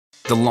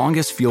The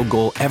longest field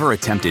goal ever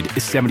attempted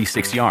is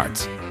 76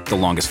 yards. The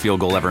longest field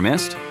goal ever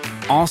missed?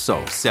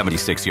 Also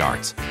 76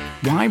 yards.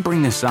 Why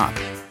bring this up?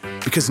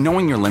 Because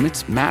knowing your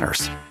limits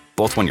matters,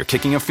 both when you're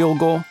kicking a field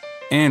goal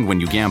and when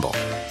you gamble.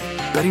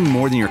 Betting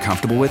more than you're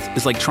comfortable with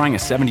is like trying a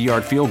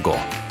 70-yard field goal.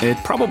 It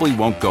probably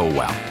won't go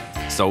well.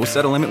 So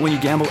set a limit when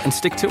you gamble and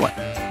stick to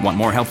it. Want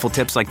more helpful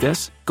tips like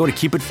this? Go to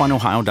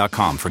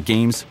keepitfunohio.com for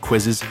games,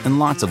 quizzes, and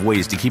lots of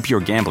ways to keep your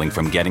gambling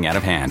from getting out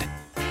of hand.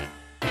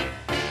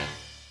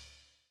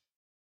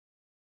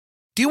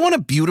 Do you want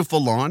a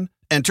beautiful lawn?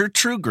 Enter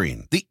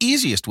TruGreen, the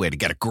easiest way to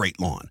get a great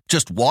lawn.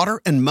 Just water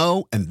and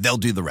mow, and they'll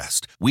do the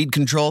rest. Weed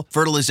control,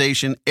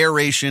 fertilization,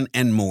 aeration,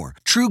 and more.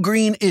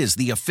 TruGreen is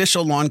the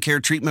official lawn care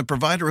treatment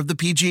provider of the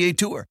PGA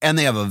Tour, and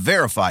they have a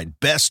verified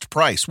best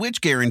price, which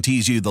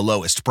guarantees you the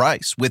lowest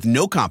price with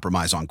no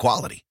compromise on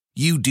quality.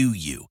 You do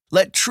you.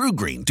 Let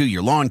TruGreen do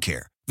your lawn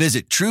care.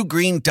 Visit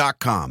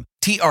TruGreen.com,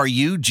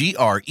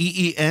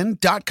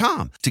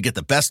 TruGreen.com, to get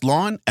the best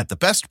lawn at the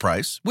best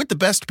price with the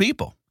best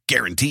people.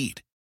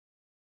 Guaranteed.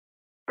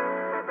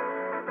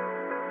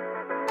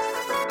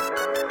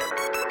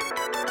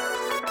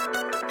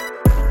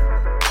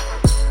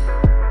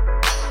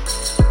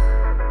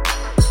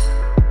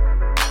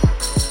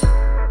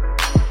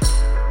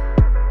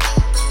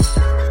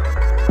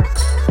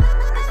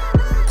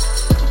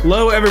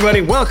 Hello,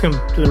 everybody. Welcome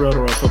to the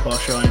Roto-Roll Football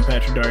Show. I'm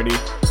Patrick Daugherty.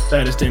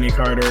 That is Danny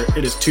Carter.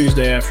 It is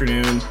Tuesday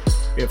afternoon.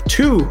 We have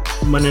two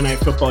Monday Night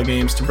Football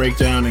games to break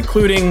down,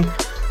 including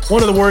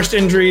one of the worst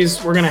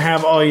injuries we're going to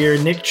have all year.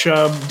 Nick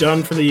Chubb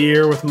done for the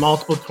year with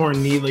multiple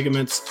torn knee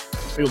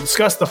ligaments. We will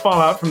discuss the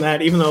fallout from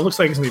that, even though it looks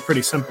like it's going to be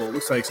pretty simple. It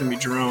looks like it's going to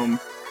be Jerome,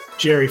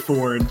 Jerry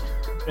Ford.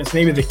 It's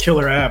maybe the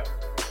killer app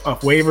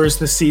off waivers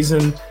this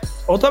season.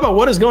 We'll talk about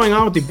what is going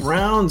on with the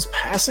Browns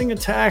passing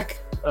attack.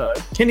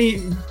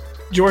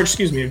 George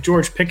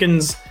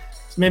Pickens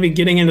is maybe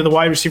getting into the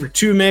wide receiver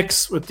 2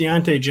 mix with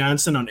Deontay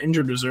Johnson on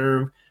injured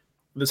reserve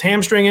with his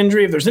hamstring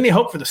injury. If there's any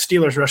hope for the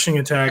Steelers rushing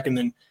attack, and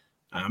then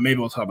maybe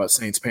we'll talk about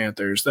Saints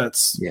Panthers.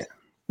 That's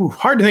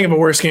hard to think of a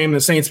worse game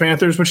than Saints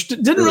Panthers, which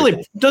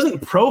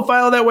doesn't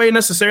profile that way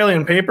necessarily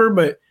on paper.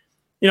 But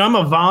I'm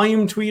a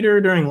volume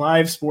tweeter during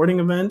live sporting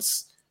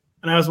events,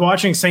 and I was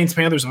watching Saints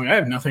Panthers. I'm like, I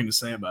have nothing to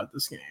say about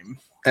this game.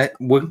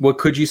 What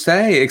could you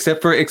say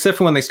except for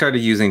when they started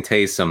using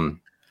Taysom?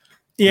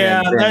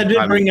 Yeah, that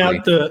did bring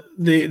out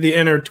the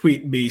inner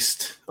tweet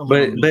beast.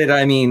 But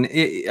I mean,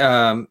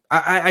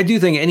 I do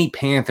think any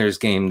Panthers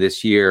game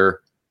this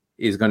year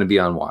is going to be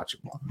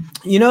unwatchable.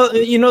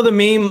 The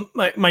meme.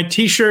 My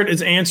T-shirt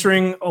is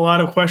answering a lot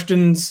of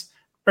questions,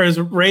 or is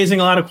raising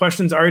a lot of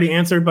questions already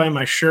answered by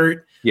my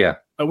shirt. Yeah,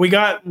 we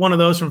got one of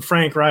those from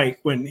Frank Reich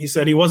when he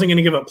said he wasn't going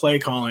to give up play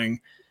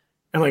calling.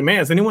 I'm like, man,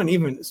 has anyone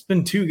even? It's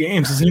been 2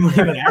 games. Is anyone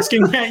even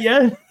asking that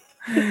yet?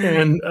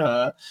 And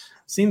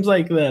seems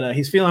like that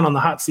he's feeling on the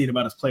hot seat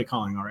about his play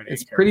calling already.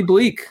 It's pretty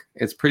bleak.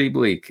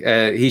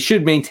 He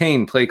should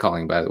maintain play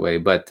calling, by the way.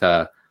 But,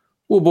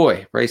 oh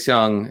boy, Bryce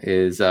Young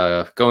is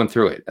going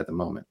through it at the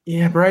moment.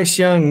 Yeah, Bryce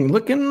Young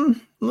looking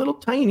a little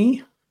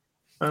tiny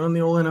out on the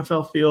old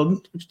NFL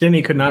field, which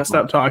Denny could not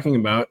stop talking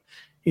about.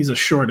 He's a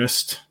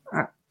shortest.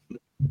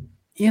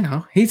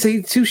 He's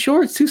too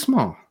short, too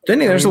small.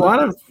 Denny, I'm sure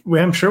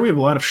we have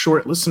a lot of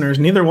short listeners.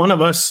 Neither one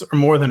of us are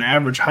more than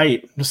average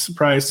height. I'm just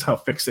surprised how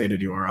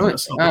fixated you are on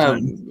this all the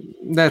time.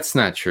 That's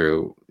not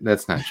true.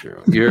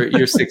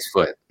 You're 6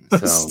 foot.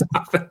 So.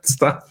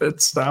 Stop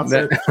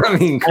it. I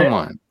mean, come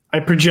on.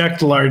 I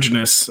project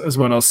largeness is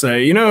what I'll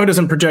say. You know who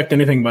doesn't project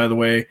anything, by the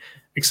way,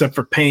 except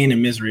for pain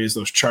and misery, is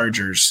those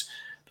Chargers.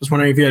 Just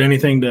wondering if you had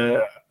anything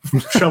to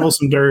shovel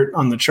some dirt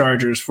on the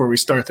Chargers before we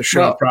start the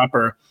show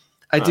proper.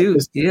 I do,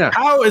 yeah.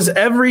 How is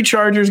every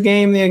Chargers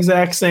game the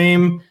exact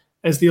same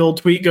as the old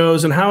tweet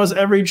goes, and how is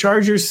every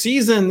Chargers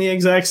season the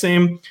exact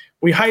same?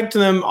 We hyped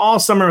them all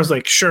summer. I was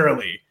like,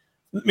 surely.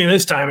 I mean,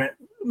 this time,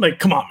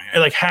 come on,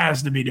 man. It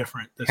has to be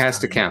different. Has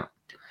to count.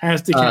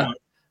 I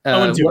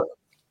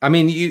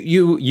mean,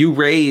 you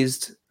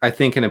raised, I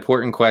think, an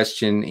important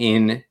question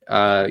in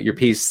your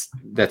piece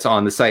that's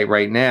on the site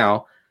right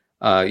now.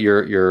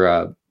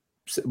 Your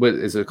what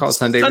is it called?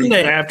 Sunday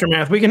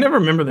Aftermath. We can never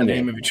remember the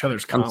name of each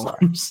other's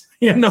columns.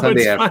 Yeah, no,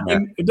 Sunday it's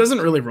fine. It doesn't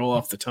really roll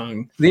off the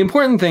tongue. The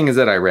important thing is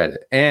that I read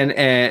it,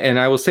 and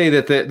I will say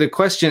that the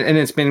question, and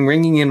it's been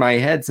ringing in my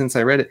head since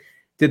I read it.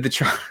 Did the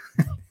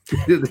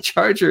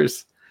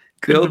Chargers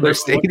build their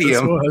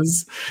stadium?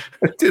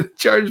 Did the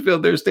Chargers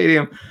build their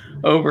stadium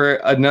over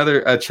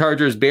a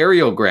Chargers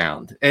burial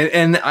ground?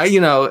 And I,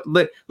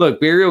 look,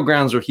 burial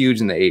grounds were huge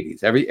in the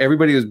 80s.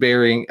 Everybody was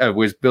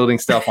building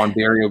stuff on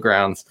burial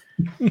grounds.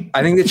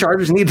 I think the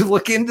Chargers need to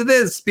look into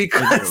this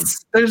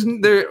because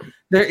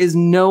there is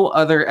no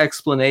other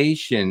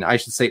explanation, I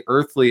should say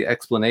earthly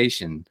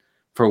explanation,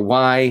 for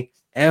why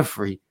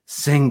every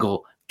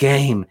single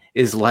game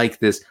is like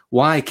this.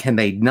 Why can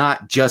they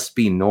not just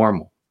be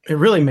normal? It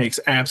really makes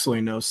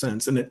absolutely no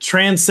sense. And it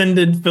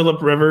transcended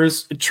Phillip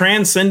Rivers. It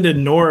transcended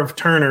Norv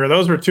Turner.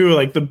 Those were two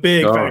the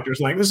big factors.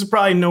 This is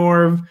probably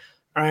Norv.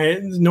 All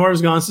right.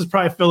 Norv's gone. This is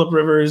probably Phillip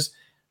Rivers.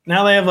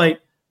 Now they have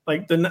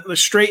like the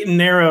straight and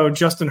narrow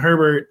Justin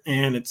Herbert,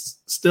 and it's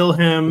still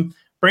him.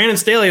 Brandon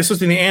Staley is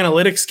supposed to be the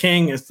analytics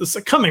king. It's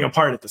just coming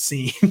apart at the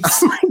seams.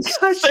 Oh my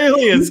gosh.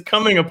 Staley is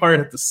coming apart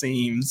at the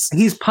seams.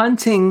 He's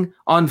punting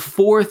on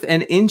 4th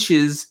and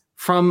inches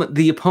from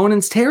the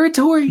opponent's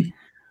territory.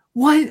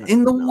 What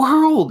in the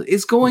world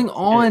is going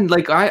on?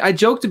 Like I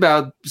joked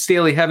about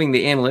Staley having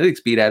the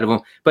analytics beat out of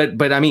him,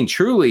 but I mean,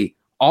 truly,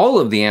 all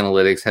of the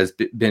analytics has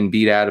been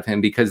beat out of him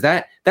because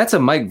that's a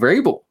Mike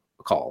Vrabel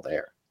call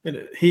there.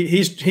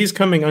 He's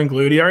coming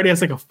unglued. He already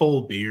has like a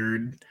full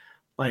beard.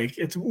 Like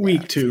it's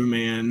week 2,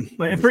 man.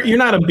 Like you're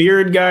not a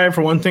beard guy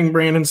for one thing,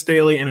 Brandon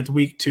Staley, and it's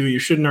week 2. You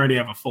shouldn't already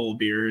have a full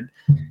beard.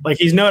 Like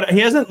he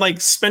hasn't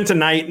like spent a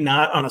night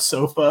not on a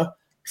sofa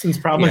since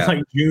probably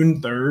like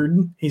June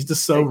 3rd. He's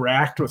just so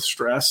racked with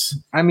stress.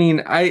 I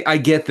mean, I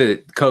get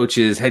that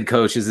head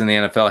coaches in the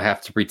NFL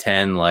have to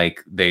pretend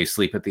like they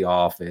sleep at the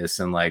office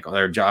and like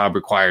their job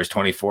requires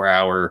 24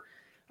 hours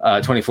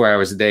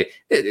a day.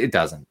 It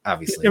doesn't,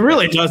 obviously. It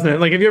really doesn't.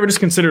 Like, have you ever just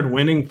considered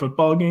winning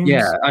football games?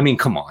 Yeah, I mean,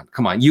 come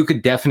on. You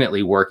could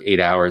definitely work 8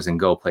 hours and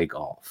go play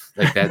golf.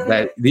 Like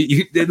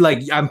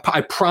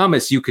I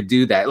promise you could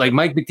do that. Like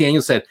Mike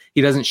McDaniel said,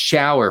 he doesn't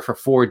shower for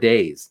 4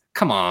 days.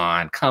 Come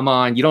on.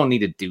 You don't need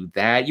to do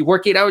that. You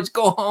work 8 hours,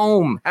 go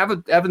home, have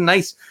a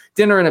nice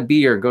dinner and a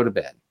beer, and go to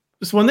bed.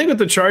 Just one thing with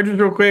the Chargers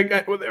real quick.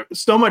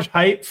 So much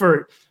hype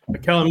for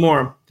Kellen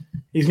Moore.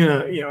 He's going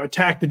to,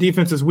 attack the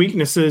defense's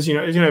weaknesses. He's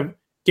going to have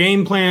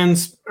game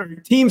plans or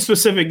team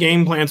specific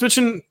game plans, which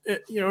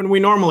we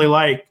normally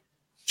like.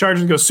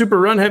 Chargers go super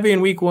run heavy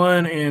in week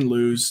 1 and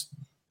lose,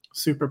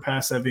 super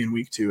pass heavy in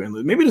week 2 and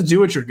lose. Maybe just do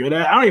what you're good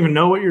at. I don't even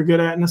know what you're good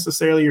at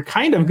necessarily. You're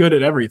kind of good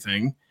at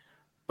everything,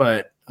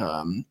 but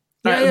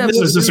this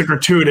is just a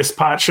gratuitous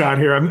pot shot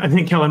here. I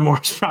think Kellen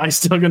Moore's probably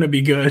still going to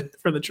be good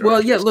for the Chargers.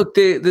 Well, yeah, look,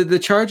 the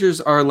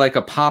Chargers are like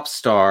a pop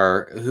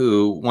star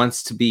who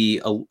wants to be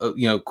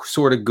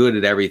sort of good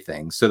at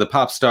everything. So the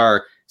pop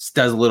star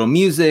does a little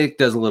music,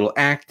 does a little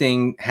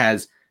acting,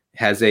 has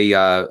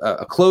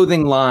a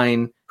clothing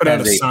line, put out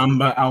a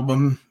samba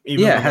album,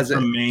 has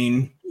from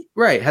Maine,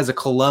 right? Has a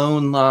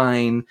cologne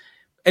line,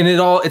 and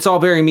it's all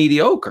very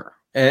mediocre,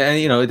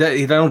 and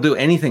they don't do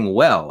anything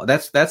well.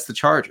 That's the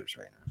Chargers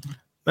right now.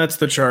 That's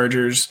the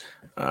Chargers.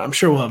 I'm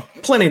sure we'll have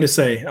plenty to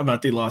say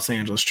about the Los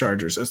Angeles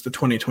Chargers as the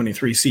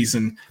 2023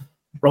 season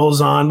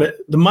rolls on. But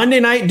the Monday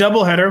night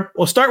doubleheader,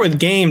 we'll start with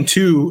game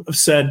 2 of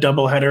said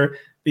doubleheader.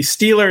 The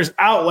Steelers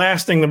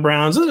outlasting the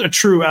Browns. This is a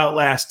true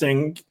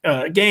outlasting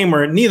game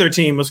where neither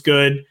team was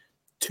good.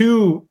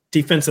 2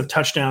 defensive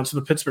touchdowns for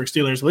the Pittsburgh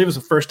Steelers. I believe it was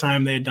the first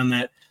time they had done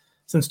that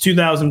since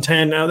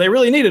 2010. Now, they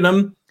really needed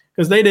them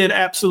because they did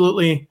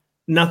absolutely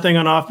nothing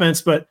on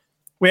offense. But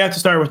we have to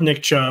start with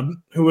Nick Chubb,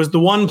 who was the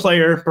one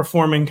player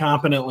performing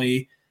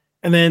competently.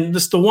 And then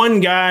just the one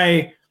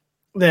guy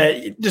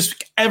that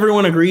just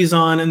everyone agrees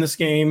on in this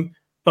game,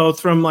 both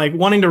from like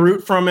wanting to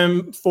root for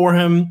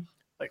him,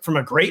 like from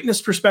a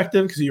greatness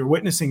perspective, because you're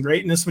witnessing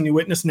greatness when you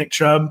witness Nick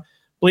Chubb. I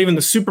believe in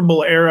the Super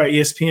Bowl era,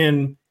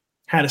 ESPN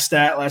had a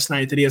stat last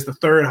night that he has the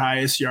 3rd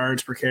highest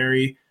yards per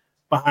carry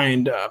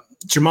behind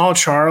Jamal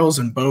Charles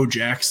and Bo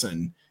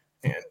Jackson.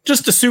 And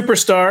just a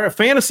superstar, a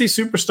fantasy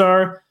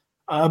superstar.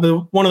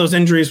 But one of those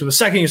injuries where the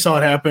second you saw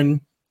it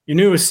happen, you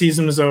knew his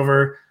season was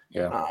over.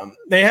 Yeah.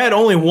 They had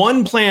only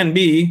one plan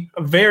B,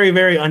 a very,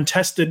 very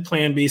untested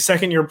plan B,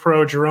 second-year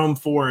pro Jerome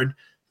Ford,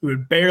 who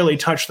had barely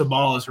touched the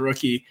ball as a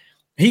rookie.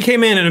 He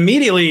came in and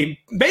immediately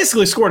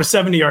basically scored a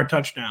 70-yard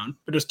touchdown,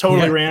 but just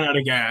totally ran out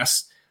of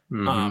gas.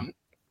 Mm-hmm.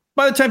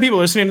 By the time people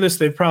are listening to this,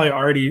 they've probably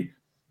already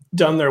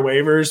done their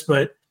waivers.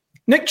 But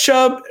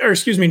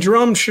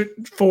Jerome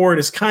Ford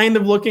is kind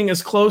of looking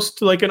as close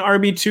to like an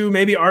RB2,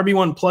 maybe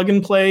RB1 plug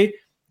and play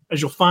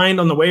as you'll find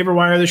on the waiver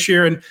wire this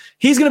year. And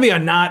he's going to be a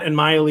not in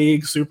my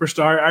league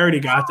superstar. I already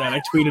got that.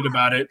 I tweeted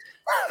about it.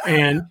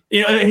 And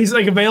he's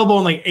like available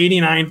in like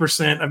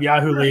 89% of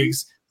Yahoo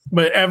leagues.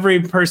 But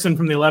every person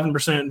from the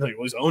 11%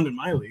 was owned in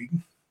my league.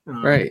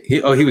 Right. He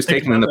was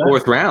taken in the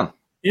 4th round.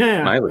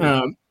 Yeah. My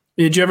league.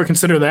 Did you ever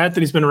consider that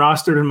he's been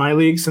rostered in my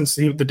league since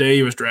the day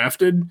he was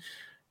drafted?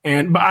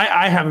 But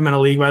I have him in a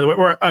league, by the way,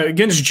 where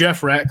against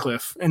Jeff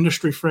Ratcliffe,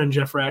 industry friend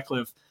Jeff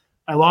Ratcliffe.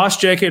 I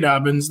lost J.K.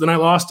 Dobbins. Then I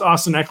lost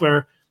Austin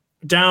Eckler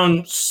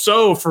down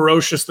so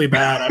ferociously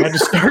bad. I had to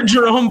start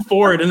Jerome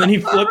Ford, and then he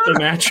flipped the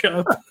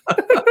matchup.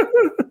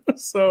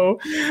 So,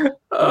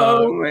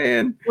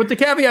 man. With the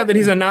caveat that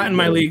he's a not in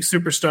my league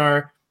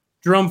superstar,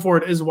 Jerome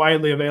Ford is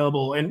widely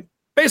available and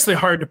basically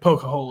hard to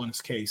poke a hole in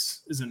his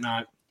case, is it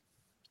not?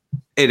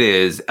 It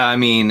is. I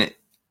mean,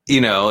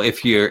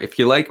 if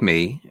you're like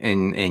me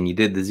and you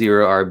did the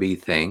 0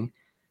 RB thing,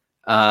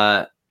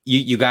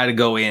 you got to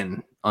go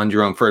in on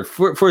Jerome Ford.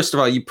 First of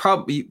all, you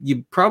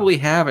probably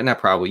have it. Not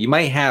probably. You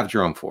might have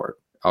Jerome Ford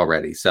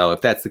already. So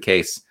if that's the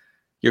case,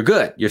 you're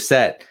good. You're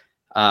set.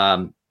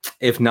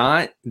 If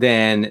not,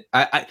 then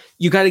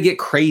you got to get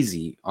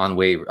crazy on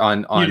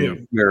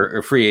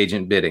your free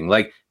agent bidding.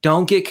 Like,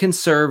 don't get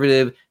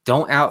conservative.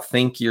 Don't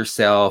outthink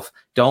yourself.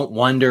 Don't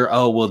wonder,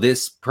 will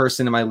this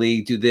person in my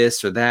league do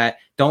this or that?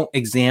 Don't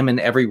examine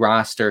every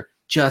roster.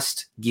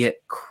 just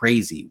get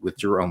crazy with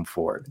Jerome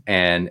Ford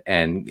and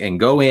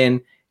go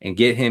in and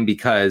get him,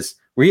 because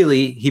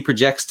really he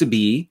projects to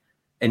be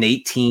an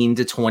 18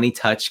 to 20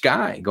 touch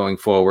guy going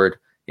forward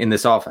in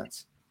this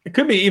offense. It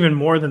could be even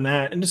more than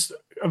that, and just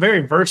a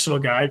very versatile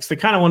guy, because they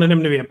kind of wanted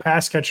him to be a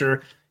pass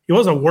catcher. He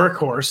was a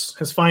workhorse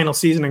his final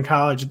season in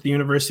college at the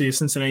University of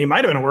Cincinnati. He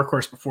might have been a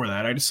workhorse before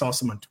that. I just saw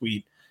someone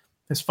tweet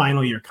his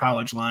final year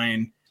college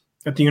line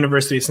at the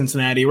University of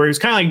Cincinnati, where he was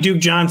kind of like Duke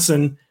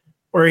Johnson,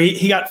 where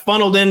he got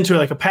funneled into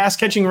like a pass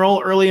catching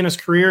role early in his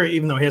career,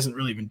 even though he hasn't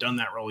really even done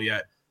that role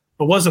yet,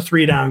 but was a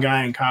 3-down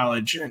guy in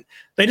college. And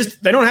they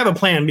don't have a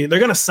plan B. They're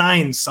going to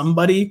sign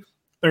somebody.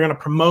 They're going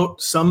to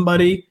promote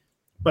somebody,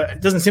 but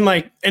it doesn't seem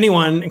like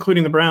anyone,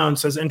 including the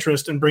Browns, has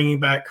interest in bringing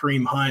back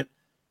Kareem Hunt.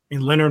 I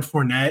mean, Leonard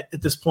Fournette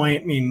at this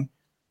point, I mean,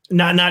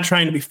 not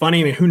trying to be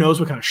funny. I mean, who knows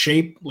what kind of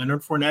shape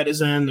Leonard Fournette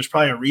is in. There's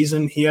probably a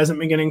reason he hasn't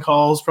been getting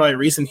calls, probably a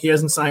reason he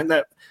hasn't signed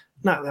that.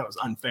 Not that was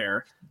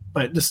unfair,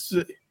 but just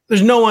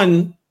there's no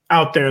one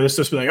out there that's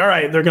just like, all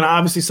right, they're going to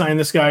obviously sign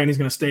this guy and he's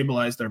going to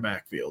stabilize their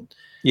backfield.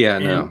 Yeah,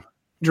 and no.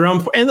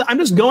 Jerome, and I'm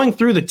just going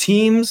through the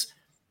teams.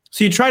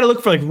 So you try to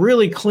look for like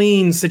really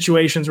clean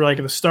situations where like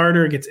if the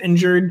starter gets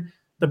injured,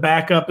 the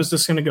backup is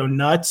just going to go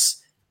nuts.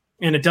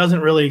 And it doesn't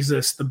really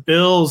exist. The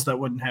Bills, that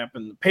wouldn't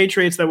happen. The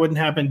Patriots, that wouldn't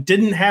happen.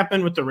 Didn't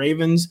happen with the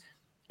Ravens.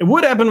 It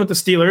would happen with the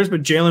Steelers,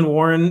 but Jalen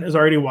Warren is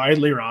already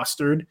widely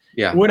rostered.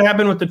 Yeah. It would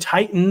happen with the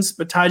Titans,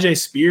 but Tajay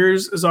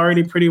Spears is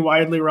already pretty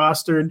widely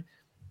rostered.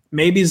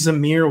 Maybe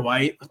Jahmyr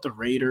White with the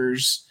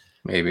Raiders.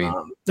 Maybe.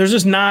 There's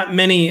just not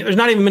many. There's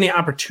not even many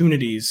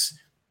opportunities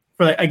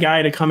for a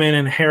guy to come in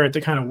and inherit the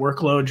kind of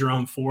workload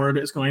Jerome Ford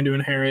is going to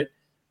inherit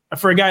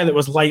for a guy that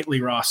was lightly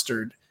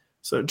rostered.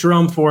 So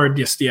Jerome Ford,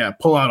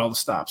 pull out all the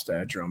stops to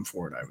add Jerome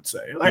Ford, I would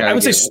say. I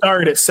would say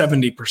start at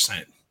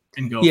 70%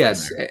 and go.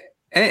 Yes. From there.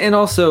 And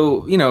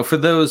also, for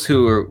those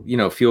who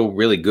are, feel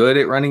really good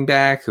at running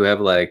back, who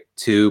have like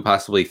 2,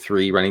 possibly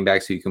 3 running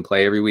backs who you can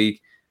play every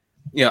week,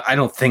 I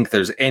don't think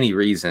there's any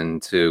reason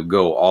to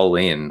go all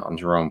in on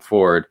Jerome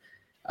Ford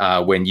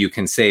when you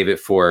can save it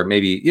for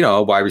maybe,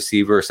 a wide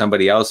receiver or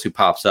somebody else who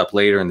pops up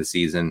later in the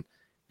season.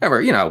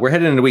 However, we're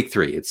heading into week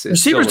 3. It's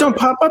receivers don't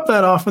pop up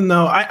that often,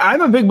 though. I'm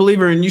a big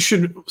believer, and you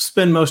should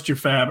spend most of your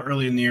fab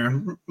early in the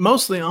year,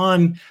 mostly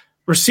on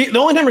the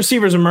only time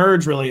receivers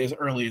emerge really is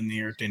early in the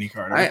year. Denny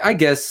Carter. I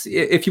guess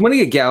if you want to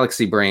get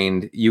galaxy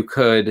brained, you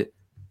could,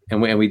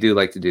 and we do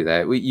like to do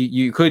that.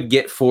 You could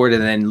get Ford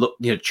and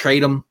then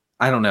trade them.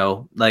 I don't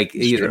know,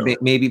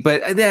 maybe,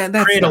 but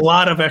that's create a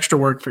lot of extra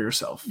work for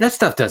yourself. That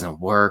stuff doesn't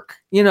work.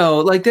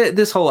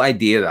 This whole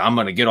idea that I'm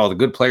going to get all the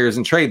good players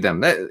and trade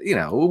them.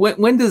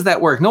 When does that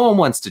work? No one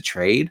wants to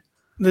trade.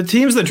 The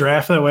teams that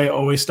draft that way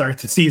always start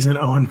the season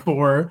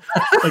 0-4.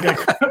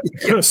 I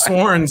could have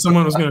sworn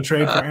someone was going to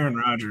trade for Aaron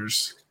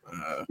Rodgers.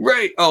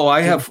 Right. Oh,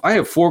 I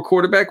have 4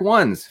 quarterback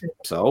ones.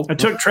 So I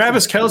took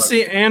Travis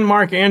Kelce and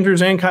Mark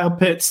Andrews and Kyle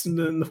Pitts.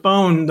 The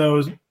phone, though,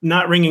 is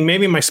not ringing.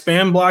 Maybe my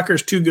spam blocker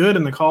is too good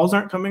and the calls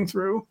aren't coming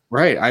through.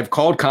 Right. I've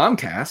called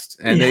Comcast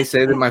and they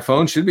say that my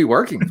phone should be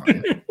working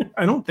fine.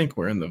 I don't think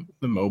we're in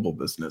the mobile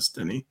business,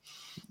 Denny.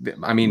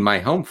 I mean, my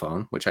home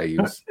phone, which I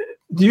use.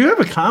 Do you have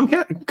a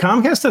Comcast?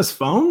 Comcast has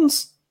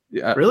phones?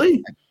 Yeah.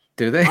 Really?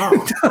 Do they?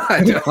 Oh.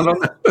 I don't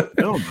know.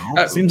 I don't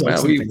know. It seems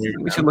like we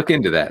should look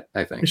into that,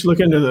 I think. We should look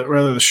into the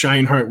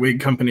Scheinhart Wig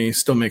Company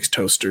still makes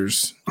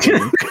toasters.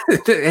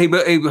 Hey,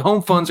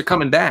 home phones are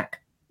coming back.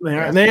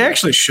 They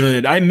actually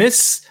should. I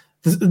miss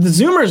the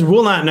Zoomers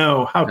will not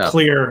know how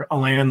clear a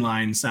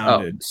landline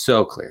sounded. Oh,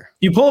 so clear.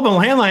 You pull up a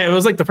landline, it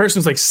was like the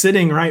person's like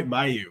sitting right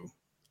by you.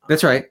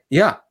 That's right.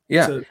 Yeah.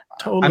 Yeah.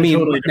 Totally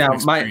now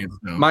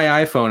my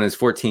iPhone is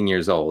 14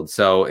 years old,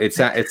 so it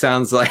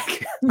sounds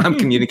like I'm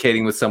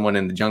communicating with someone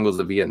in the jungles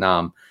of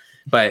Vietnam.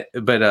 But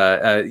the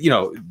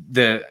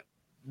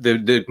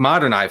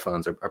modern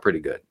iPhones are pretty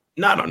good.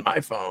 Not on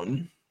my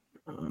phone.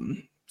 But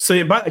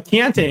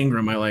Keontae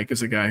Ingram I like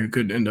is a guy who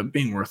could end up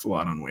being worth a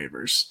lot on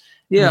waivers.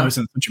 Yeah, it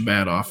wasn't such a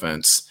bad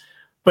offense,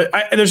 but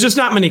there's just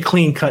not many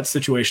clean cut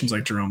situations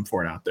like Jerome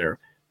Ford out there.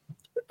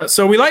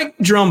 So we like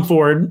Jerome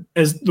Ford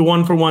as the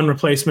 1-for-1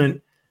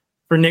 replacement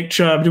for Nick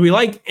Chubb. Do we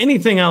like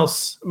anything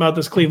else about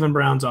this Cleveland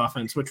Browns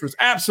offense, which was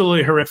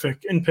absolutely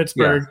horrific in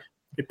Pittsburgh?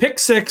 Yeah. A pick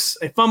 6,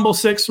 a fumble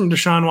 6 from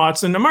Deshaun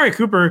Watson. Amari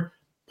Cooper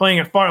playing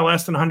at far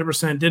less than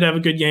 100%, did have a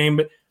good game,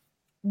 but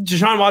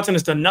Deshaun Watson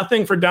has done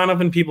nothing for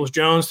Donovan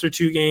Peoples-Jones through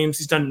 2 games.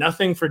 He's done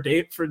nothing for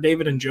David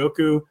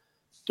Njoku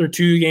through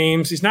 2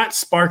 games. He's not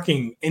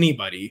sparking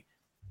anybody.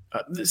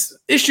 This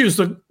issues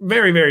look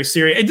very, very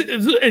serious.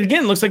 It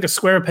again looks like a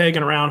square peg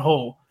in a round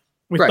hole.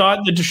 We thought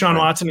that Deshaun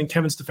Watson and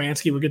Kevin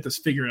Stefanski would get this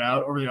figured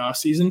out over the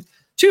offseason.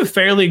 2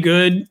 fairly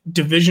good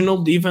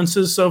divisional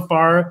defenses so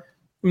far.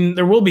 I mean,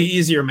 there will be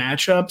easier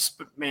matchups,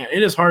 but man,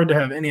 it is hard to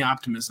have any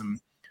optimism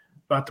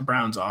about the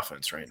Browns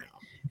offense right now.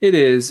 It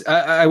is.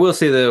 I will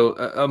say though,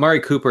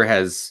 Amari Cooper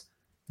has,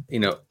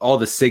 all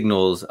the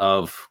signals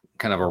of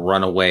kind of a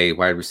runaway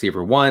wide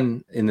receiver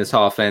 1 in this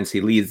offense.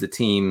 He leads the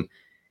team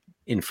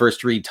in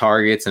first read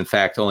targets. In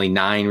fact, only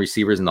 9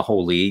 receivers in the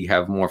whole league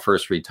have more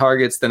first read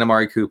targets than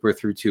Amari Cooper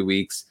through 2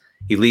 weeks.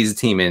 He leads the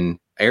team in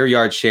air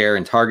yard share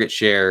and target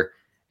share.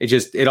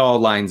 It all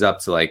lines up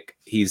to like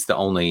he's the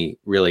only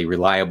really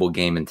reliable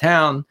game in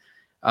town,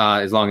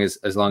 as long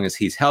as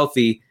he's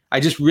healthy. I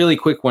just really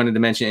quick wanted to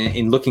mention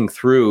in looking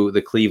through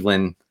the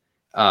Cleveland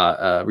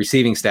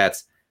receiving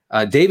stats,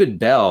 David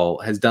Bell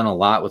has done a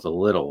lot with a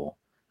little.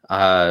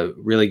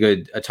 Really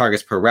good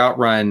targets per route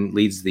run,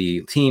 leads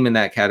the team in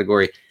that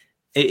category.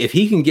 If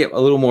he can get a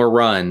little more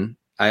run,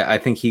 I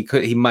think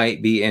he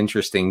might be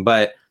interesting,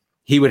 but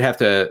he would have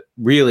to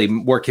really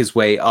work his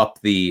way up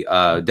the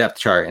depth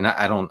chart, and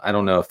I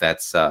don't know if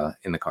that's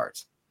in the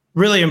cards.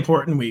 Really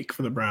important week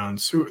for the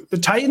Browns. The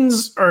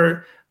Titans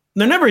they're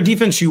never a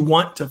defense you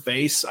want to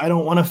face. I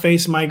don't want to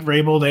face Mike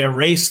Vrabel. They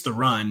erase the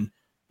run,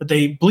 but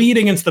they bleed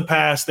against the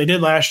pass. They did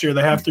last year.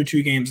 They have through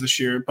 2 games this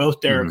year.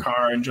 Both Derek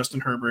Carr and Justin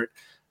Herbert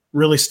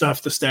really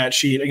stuffed the stat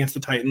sheet against the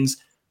Titans.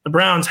 The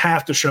Browns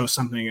have to show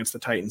something against the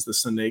Titans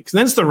this Sunday, because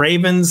then it's the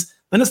Ravens,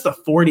 then it's the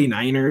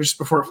 49ers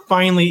before it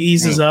finally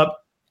eases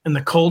up, and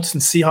the Colts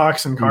and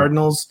Seahawks and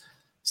Cardinals.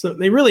 So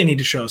they really need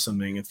to show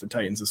something against the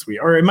Titans this week,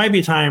 or it might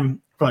be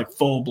time for like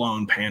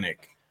full-blown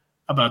panic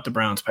about the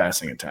Browns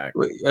passing attack.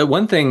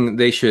 One thing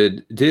they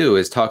should do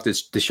is talk to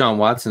Deshaun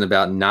Watson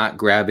about not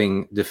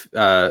grabbing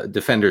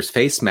defenders'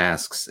 face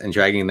masks and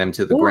dragging them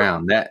to the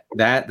ground.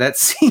 That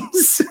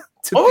seems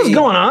what was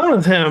going on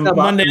with him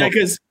Monday night?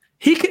 Because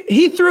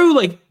he threw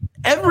like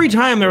every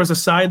time there was a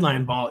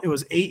sideline ball, it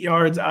was 8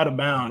 yards out of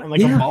bound, and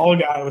like a ball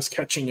guy was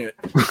catching it,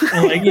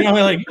 and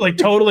like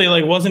totally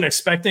like wasn't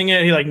expecting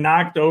it. He like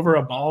knocked over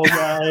a ball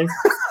guy.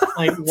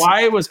 Like,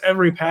 why was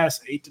every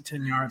pass 8 to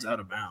 10 yards out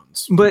of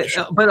bounds?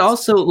 But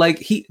also,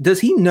 like,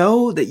 does he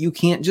know that you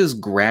can't just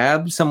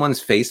grab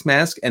someone's face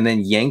mask and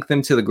then yank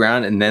them to the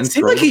ground and then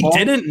throw the ball?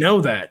 He didn't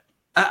know that.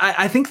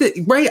 I think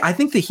that I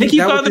think he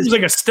thought this was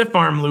like a stiff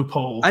arm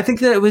loophole. I think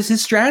that it was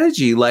his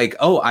strategy. Like,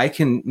 I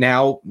can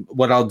now.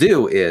 What I'll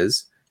do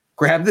is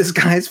grab this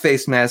guy's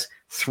face mask,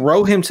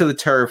 throw him to the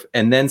turf,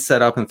 and then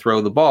set up and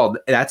throw the ball.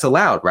 That's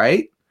allowed,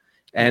 right?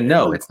 And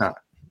no, it's not.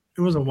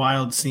 It was a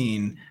wild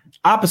scene.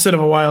 Opposite of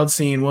a wild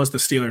scene was the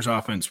Steelers'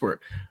 offense. Where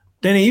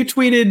Danny, I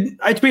tweeted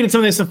something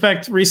to this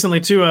effect recently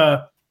too.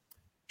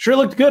 Sure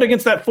looked good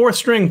against that 4th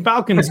string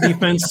Falcons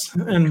defense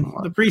in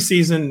the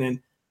preseason, and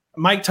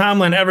Mike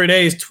Tomlin every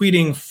day is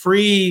tweeting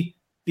free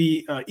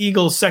the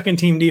Eagles' second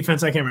team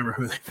defense. I can't remember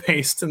who they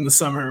faced in the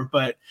summer,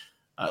 but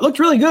it looked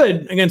really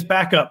good against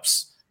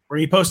backups, where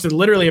he posted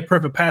literally a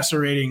perfect passer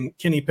rating.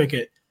 Kenny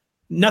Pickett,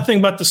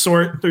 nothing but the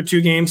sort through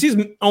 2 games. He's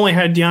only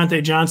had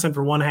Deontay Johnson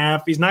for 1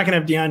 half. He's not going to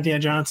have Deontay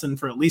Johnson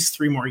for at least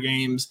 3 more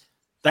games.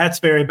 That's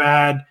very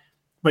bad,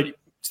 but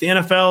it's the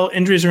NFL.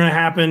 Injuries are going to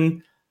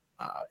happen.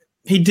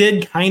 He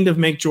did kind of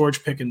make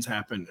George Pickens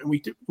happen.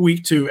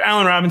 Week 2,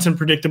 Allen Robinson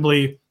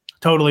predictably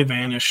totally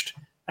vanished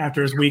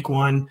after his week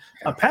 1.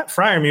 Pat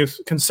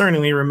Freiermuth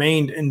concerningly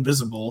remained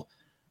invisible.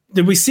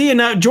 Did we see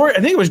enough? I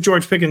think it was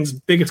George Pickens'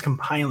 biggest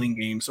compiling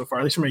game so far,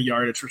 at least from a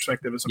yardage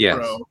perspective as a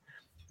pro.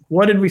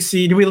 What did we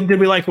see? Did we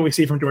like what we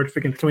see from George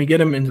Pickens? Can we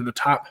get him into the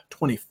top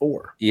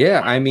 24?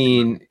 Yeah, I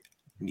mean,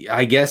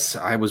 I guess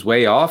I was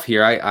way off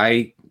here.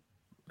 I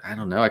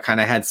don't know. I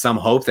kind of had some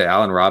hope that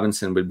Allen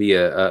Robinson would be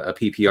a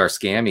PPR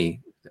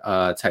scammy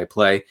type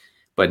play.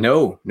 But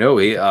no,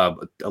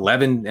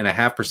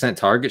 11.5%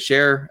 target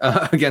share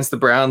against the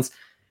Browns.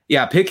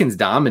 Yeah, Pickens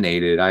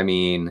dominated. I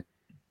mean,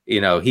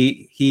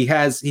 he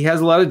has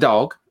a lot of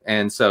dog,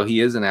 and so he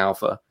is an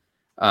alpha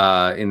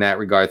in that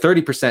regard.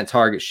 30%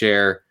 target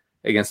share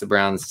against the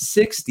Browns,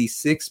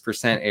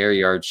 66% air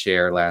yard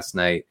share last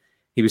night.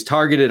 He was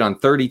targeted on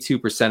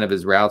 32% of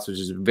his routes, which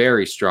is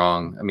very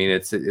strong. I mean,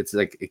 it's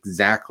like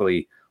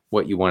exactly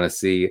what you want to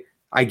see.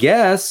 I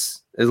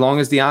guess as long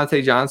as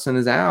Deontay Johnson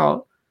is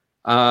out,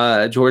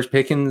 George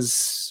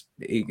Pickens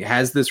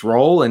has this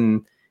role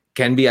and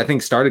can be, I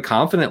think, started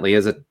confidently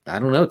as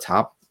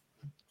top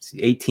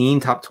 18,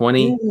 top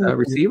 20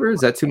 receiver.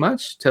 Is that too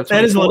much?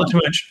 That is a little too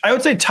much. I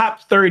would say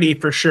top 30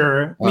 for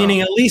sure,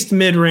 meaning at least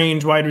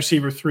mid-range wide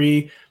receiver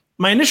 3.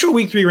 My initial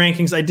week 3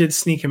 rankings, I did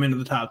sneak him into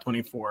the top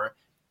 24.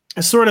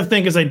 I sort of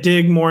think as I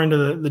dig more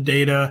into the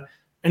data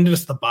and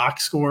just the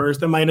box scores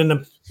that might end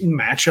up in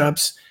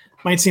matchups,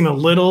 might seem a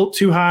little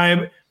too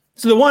high.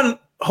 So the one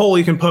hole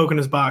you can poke in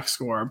his box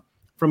score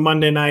from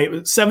Monday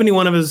night,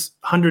 71 of his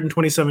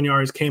 127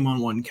 yards came on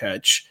 1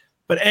 catch.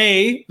 But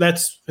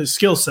that's his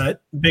skill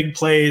set. Big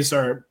plays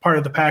are part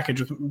of the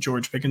package with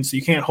George Pickens, so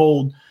you can't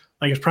hold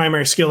like his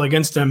primary skill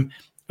against him.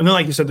 And then,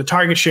 like you said, the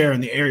target share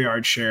and the air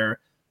yard share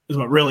is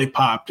what really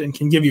popped and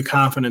can give you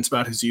confidence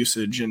about his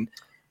usage. And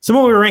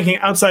someone we were ranking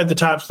outside the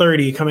top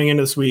 30 coming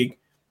into this week,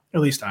 at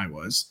least I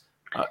was,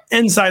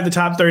 inside the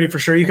top 30 for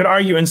sure. You could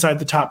argue inside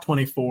the top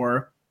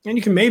 24, and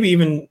you can maybe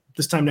even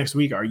this time next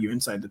week argue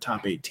inside the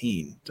top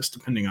 18, just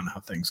depending on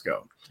how things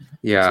go.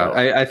 Yeah, so,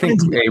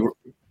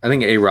 I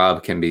think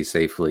A-Rob can be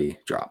safely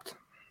dropped.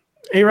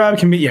 A-Rob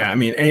can be, yeah. I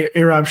mean,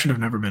 A-Rob should have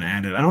never been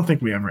added. I don't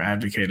think we eget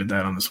advocated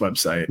that on this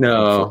website.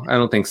 No, I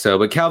don't think so.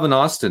 But Calvin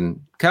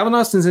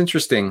Austin's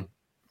interesting.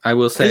 I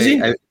will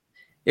say,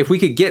 if we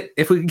could get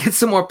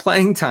some more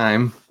playing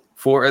time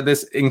for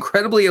this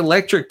incredibly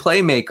electric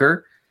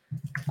playmaker,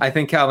 I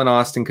think Calvin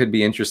Austin could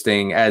be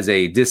interesting as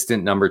a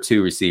distant number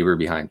 2 receiver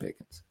behind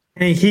Pickens.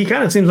 And he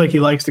kind of seems like he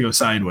likes to go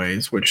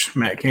sideways, which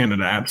Matt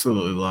Canada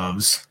absolutely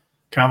loves.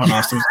 Calvin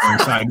Austin was going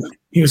sideways.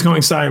 He was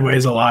going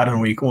sideways a lot in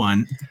week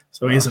 1,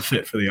 so he's a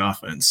fit for the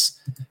offense.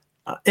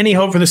 Any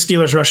hope for the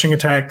Steelers rushing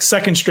attack?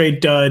 Second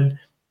straight dud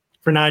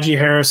for Najee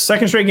Harris.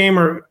 Second straight game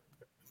where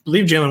I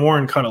believe Jalen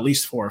Warren caught at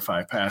least 4 or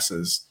 5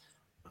 passes.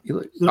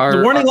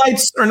 The warning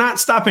lights are not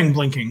stopping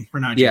blinking for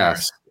Najee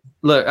Harris.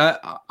 Look,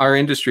 our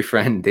industry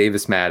friend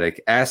Davis Maddock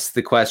asked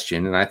the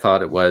question, and I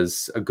thought it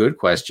was a good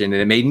question,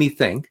 and it made me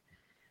think,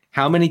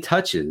 how many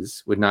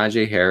touches would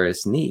Najee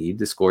Harris need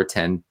to score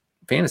 10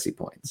 fantasy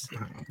points?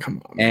 Oh,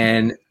 come on.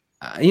 And,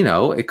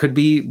 it could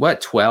be,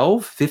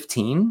 12,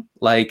 15,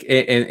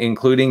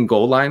 including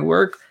goal line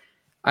work.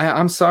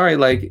 I'm sorry,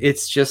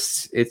 it's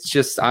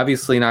just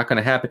obviously not going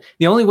to happen.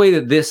 The only way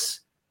that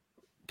this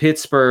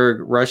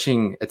Pittsburgh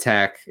rushing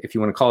attack, if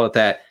you want to call it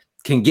that,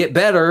 can get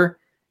better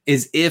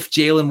is if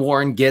Jalen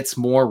Warren gets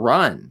more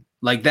run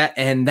like that.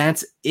 And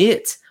that's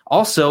it.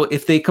 Also,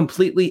 if they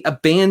completely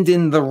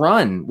abandon the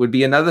run would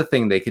be another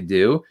thing they could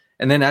do.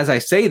 And then as I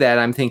say that,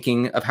 I'm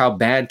thinking of how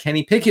bad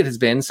Kenny Pickett has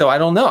been. So I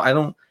don't know.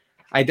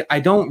 I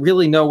don't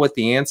really know what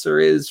the answer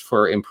is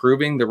for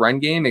improving the run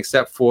game,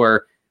 except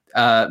for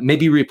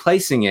maybe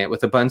replacing it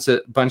with a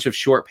bunch of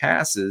short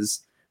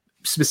passes,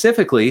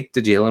 specifically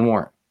to Jalen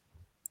Warren.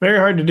 Very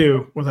hard to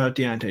do without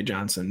Deontay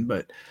Johnson,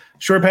 but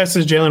short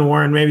passes, Jalen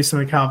Warren, maybe some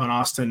of Calvin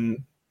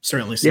Austin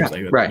certainly seems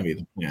like it's going to be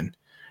the plan.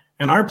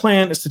 And our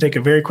plan is to take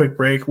a very quick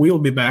break. We will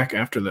be back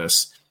after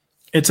this.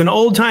 It's an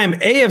old-time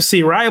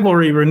AFC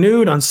rivalry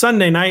renewed on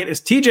Sunday night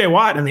as TJ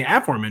Watt and the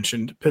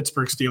aforementioned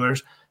Pittsburgh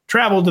Steelers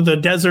traveled to the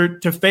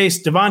desert to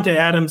face Devontae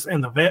Adams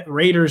and the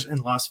Raiders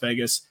in Las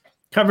Vegas.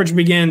 Coverage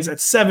begins at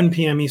 7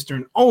 p.m.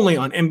 Eastern only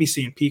on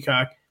NBC and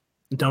Peacock.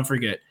 And don't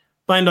forget,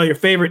 find all your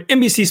favorite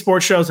NBC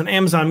sports shows on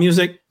Amazon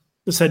Music.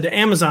 Just head to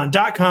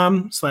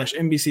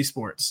amazon.com/NBC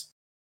Sports.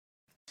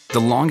 The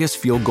longest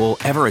field goal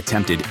ever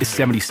attempted is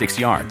 76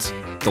 yards.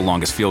 The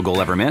longest field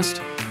goal ever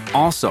missed?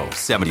 Also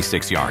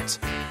 76 yards.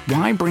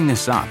 Why bring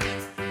this up?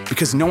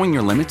 Because knowing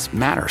your limits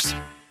matters,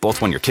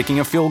 both when you're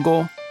kicking a field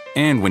goal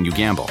and when you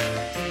gamble.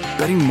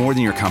 Betting more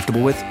than you're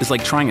comfortable with is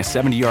like trying a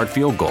 70-yard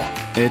field goal.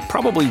 It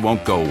probably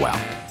won't go well.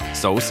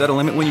 So set a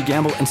limit when you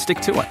gamble and stick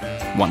to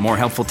it. Want more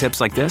helpful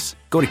tips like this?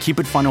 Go to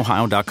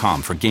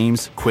keepitfunohio.com for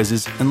games,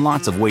 quizzes, and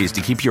lots of ways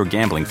to keep your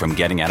gambling from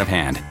getting out of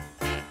hand.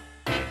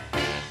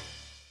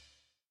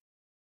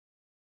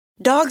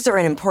 Dogs are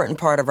an important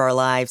part of our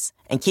lives,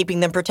 and keeping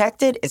them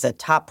protected is a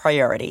top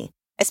priority,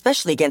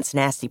 especially against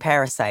nasty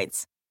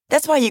parasites.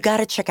 That's why you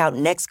gotta check out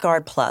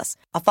NexGard Plus,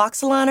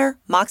 afoxolaner,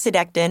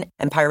 moxidectin,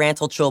 and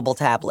pyrantel chewable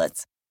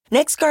tablets.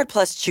 NexGard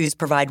Plus chews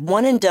provide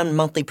one-and-done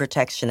monthly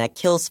protection that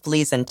kills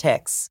fleas and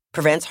ticks,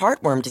 prevents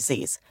heartworm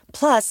disease.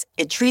 Plus,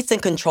 it treats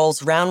and controls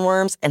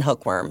roundworms and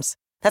hookworms.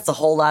 That's a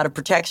whole lot of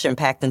protection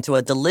packed into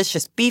a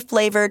delicious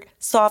beef-flavored,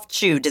 soft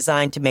chew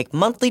designed to make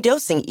monthly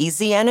dosing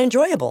easy and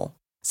enjoyable.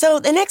 So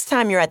the next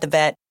time you're at the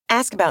vet,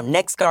 ask about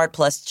NexGard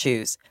Plus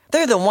chews.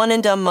 They're the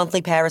one-and-done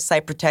monthly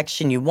parasite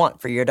protection you want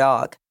for your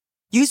dog.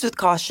 Use with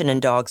caution in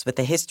dogs with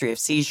a history of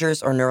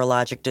seizures or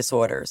neurologic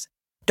disorders.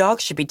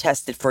 Dogs should be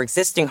tested for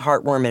existing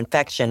heartworm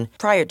infection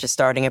prior to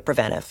starting a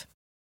preventive.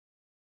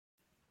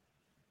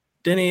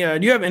 Denny,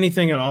 do you have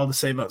anything at all to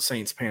say about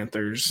Saints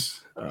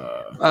Panthers?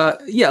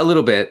 Yeah, a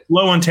little bit.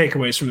 Low on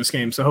takeaways from this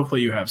game, so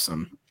hopefully you have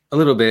some. A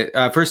little bit.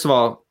 First of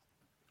all,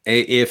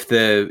 if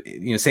the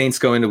Saints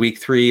go into week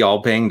 3 all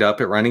banged up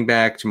at running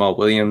back, Jamal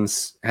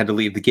Williams had to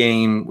leave the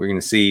game. We're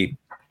going to see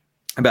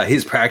about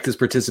his practice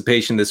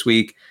participation this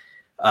week.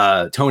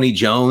 Tony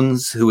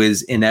Jones, who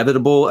is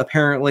inevitable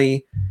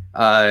apparently,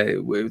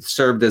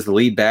 served as the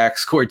lead back,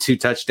 scored 2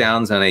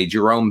 touchdowns on a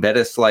Jerome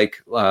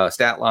Bettis-like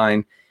stat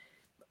line.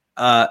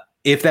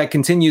 If that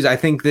continues, I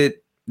think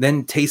that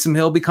then Taysom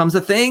Hill becomes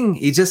a thing.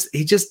 He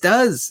just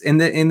does in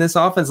this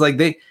offense. Like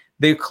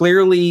they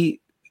clearly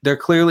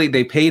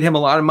paid him a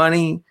lot of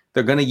money.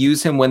 They're going to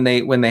use him when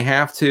they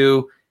have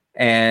to,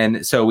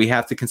 and so we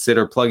have to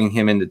consider plugging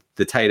him into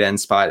the tight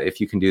end spot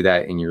if you can do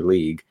that in your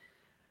league.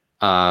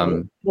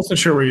 I wasn't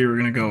sure where you were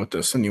going to go with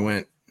this, and you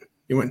went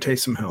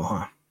Taysom Hill,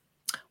 huh?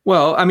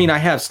 Well, I mean, I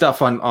have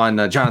stuff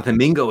on Jonathan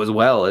Mingo as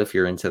well, if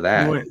you're into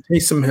that. You went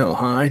Taysom Hill,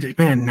 huh?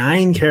 Man,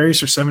 9 carries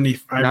for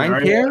 75 9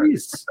 yards.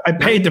 Carries? I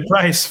paid the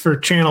price for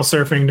channel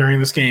surfing during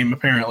this game,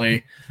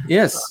 apparently.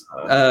 Yes.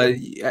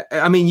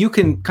 I mean, you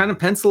can kind of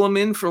pencil him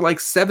in for like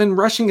 7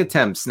 rushing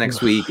attempts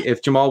next week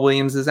if Jamal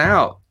Williams is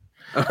out.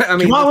 I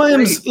mean, Jamal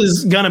Williams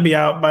is going to be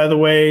out, by the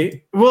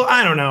way. Well,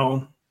 I don't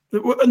know.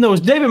 No,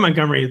 it's David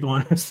Montgomery is the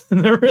one.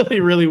 They're really,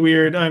 really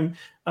weird. I'm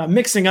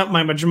mixing up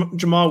my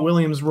Jamal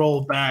Williams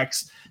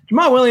rollbacks.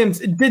 Jamal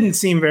Williams, it didn't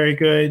seem very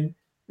good.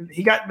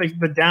 He got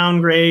the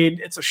downgrade.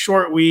 It's a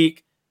short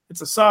week.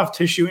 It's a soft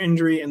tissue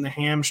injury in the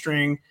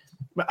hamstring.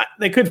 But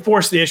they could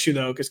force the issue,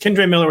 though, because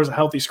Kendre Miller was a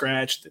healthy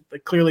scratch. They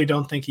clearly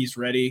don't think he's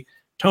ready.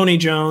 Tony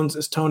Jones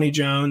is Tony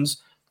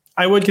Jones.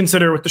 I would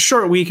consider, with the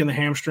short week and the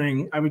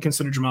hamstring, I would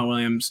consider Jamal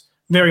Williams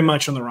very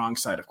much on the wrong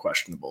side of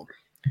questionable.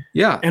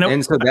 Yeah,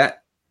 and so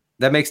that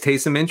That makes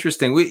Taysom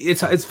interesting.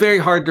 It's very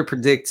hard to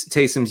predict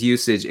Taysom's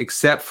usage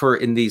except for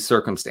in these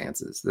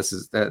circumstances.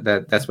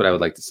 That's what I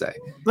would like to say.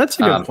 That's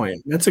a good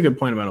point. That's a good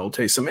point about old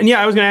Taysom. And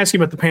yeah, I was going to ask you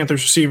about the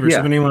Panthers receivers.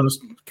 If anyone was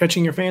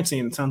catching your fancy,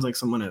 and it sounds like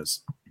someone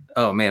is.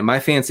 Oh man, my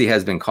fancy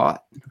has been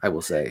caught, I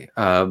will say,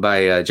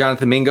 by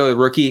Jonathan Mingo, a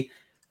rookie.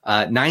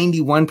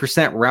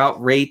 91%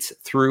 route rate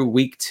through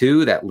week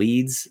 2. That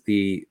leads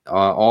the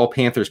all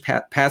Panthers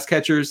pass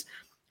catchers.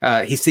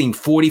 He's seeing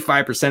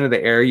 45% of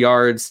the air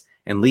yards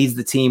and leads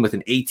the team with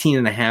an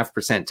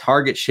 18.5%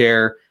 target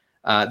share.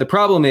 The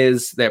problem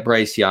is that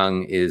Bryce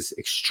Young is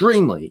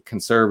extremely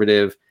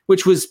conservative,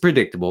 which was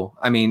predictable.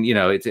 I mean,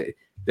 it's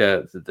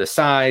the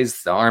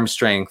size, the arm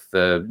strength,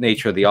 the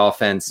nature of the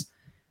offense.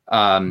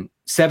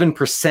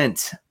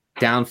 7%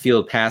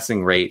 downfield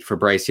passing rate for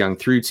Bryce Young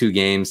through 2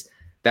 games.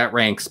 That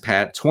ranks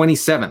Pat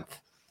 27th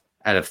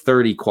out of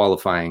 30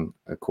 qualifying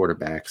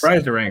quarterbacks.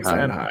 Surprised it ranks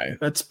that high.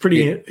 That's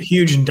pretty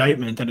huge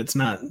indictment that it's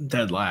not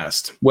dead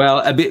last. Well,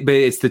 a bit, but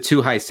it's the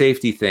too high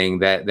safety thing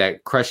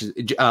that crushes.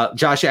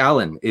 Josh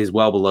Allen is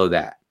well below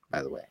that,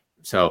 by the way.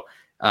 So,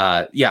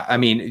 I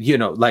mean,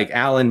 like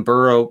Allen,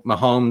 Burrow,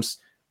 Mahomes,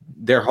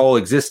 their whole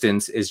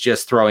existence is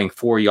just throwing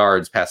 4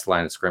 yards past the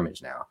line of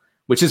scrimmage now,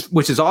 which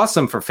is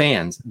awesome for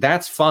fans.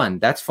 That's fun.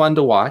 That's fun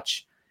to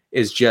watch.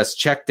 Is just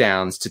check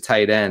downs to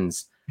tight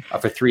ends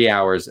for 3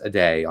 hours a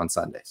day on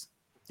Sundays.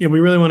 Yeah, we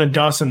really want a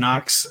Dawson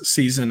Knox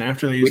season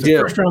after they use the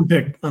first round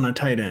pick on a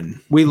tight end.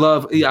 We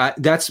love,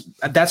 that's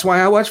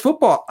why I watch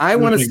football. I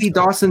want to see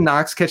Dawson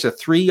Knox catch a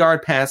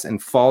 3-yard pass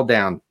and fall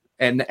down.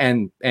 And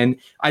I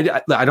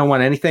don't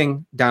want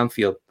anything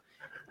downfield.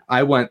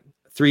 I want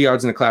 3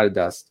 yards in a cloud of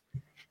dust.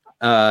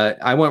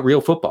 I want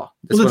real football.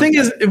 The thing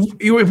is, if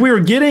we were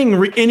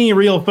getting any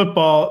real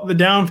football, the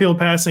downfield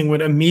passing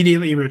would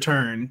immediately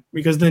return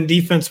because then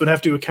defense would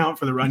have to account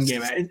for the run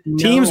game.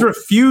 Teams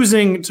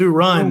refusing to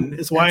run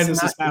is why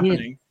this is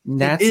happening.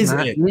 That's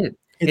not it.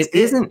 It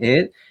isn't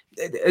it.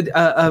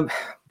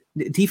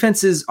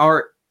 Defenses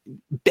are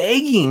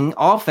begging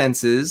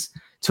offenses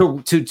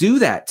to do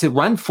that, to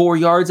run 4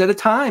 yards at a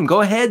time.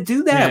 Go ahead,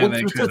 do that. We'll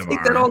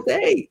take that all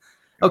day.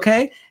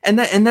 Okay.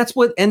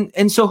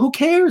 And so who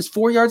cares?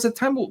 4 yards at a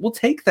time. We'll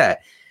take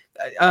that.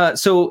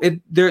 So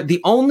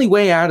the only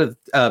way out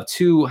of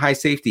too high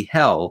safety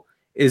hell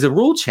is a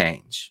rule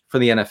change for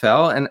the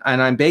NFL. And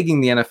I'm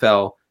begging the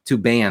NFL to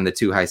ban the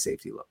too high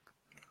safety look.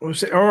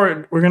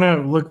 Or we're going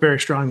to look very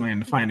strongly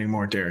into finding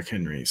more Derrick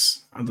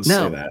Henrys. I'll just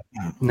say that.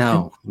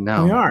 No. We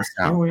are.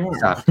 Stop. We are.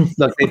 Stop.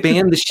 Look, they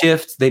banned the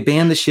shift. They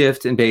banned the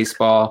shift in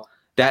baseball.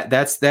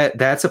 That's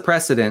a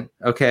precedent.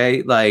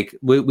 Okay. Like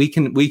we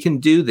can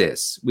do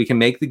this. We can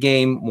make the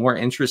game more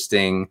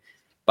interesting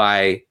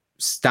by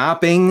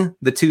stopping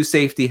the two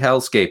safety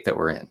hellscape that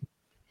we're in.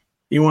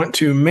 You want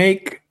to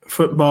make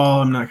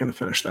football. I'm not going to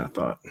finish that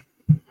thought.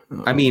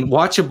 I mean,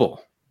 watchable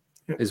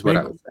is what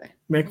I would say.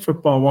 Make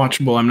football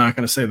watchable. I'm not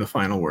going to say the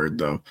final word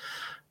though.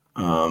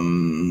 All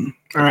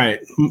right.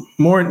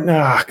 More.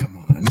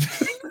 Come on.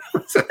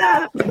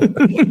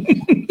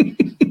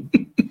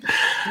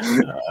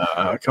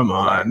 Come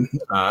on.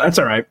 That's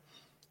all right.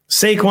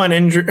 Saquon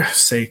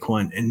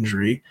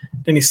injury.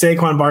 Then he's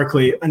Saquon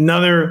Barkley.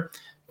 Another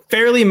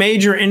fairly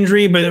major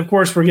injury, but of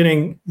course we're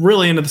getting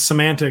really into the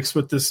semantics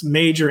with this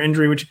major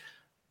injury, which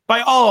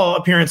by all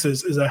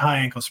appearances is a high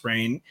ankle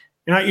sprain.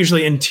 You're not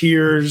usually in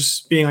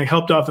tears being like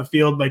helped off the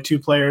field by two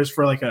players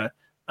for like a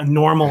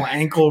normal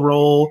ankle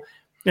roll.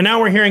 And now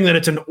we're hearing that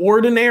it's an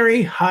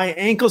ordinary high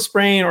ankle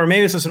sprain, or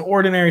maybe it's just an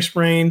ordinary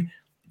sprain.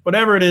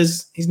 Whatever it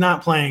is, he's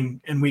not playing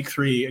in week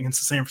 3 against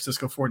the San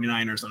Francisco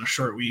 49ers on a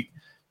short week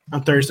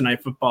on Thursday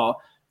Night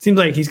Football. It seems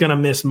like he's going to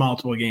miss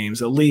multiple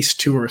games, at least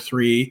 2 or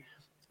 3.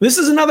 This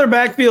is another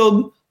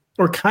backfield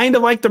or kind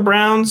of like the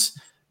Browns.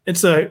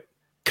 It's a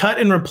cut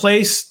and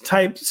replace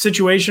type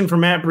situation for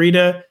Matt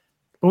Breida.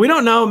 But we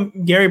don't know.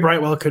 Gary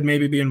Brightwell could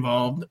maybe be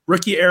involved.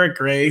 Rookie Eric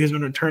Gray, who's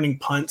been returning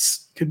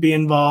punts, could be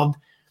involved.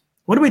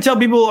 What do we tell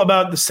people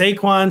about the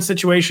Saquon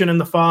situation in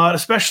the fall,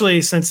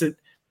 especially since it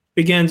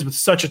begins with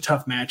such a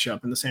tough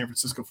matchup in the San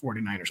Francisco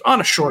 49ers on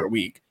a short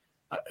week?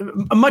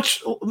 A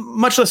much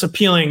less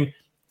appealing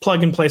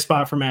plug-and-play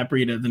spot for Matt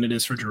Breida than it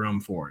is for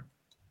Jerome Ford.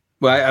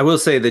 Well, I will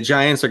say the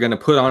Giants are going to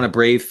put on a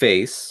brave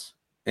face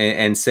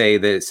and say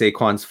that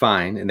Saquon's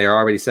fine, and they're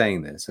already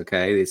saying this,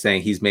 okay? They're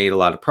saying he's made a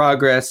lot of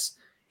progress.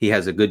 He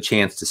has a good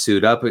chance to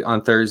suit up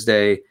on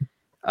Thursday.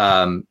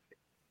 Brian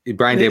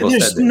Daboll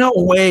said there's no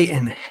way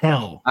in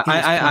hell.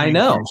 I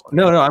know.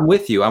 No, I'm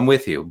with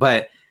you.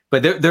 But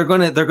they're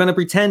gonna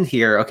pretend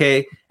here,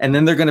 okay? And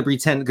then they're gonna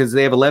pretend because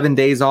they have 11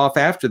 days off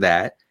after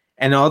that,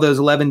 and all those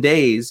 11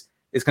 days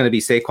it's gonna be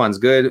Saquon's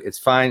good. It's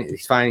fine.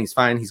 He's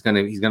fine. He's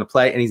gonna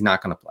play, and he's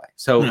not gonna play.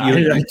 So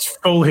I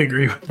totally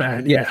agree with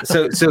that. Yeah.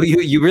 So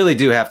you really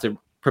do have to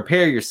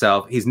prepare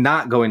yourself. He's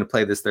not going to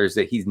play this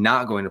Thursday. He's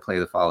not going to play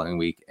the following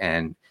week,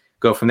 and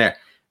go from there.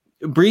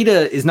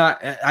 Breida is not.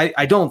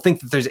 I don't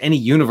think that there's any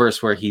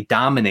universe where he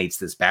dominates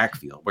this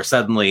backfield, where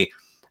suddenly.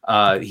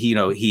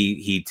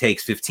 He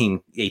takes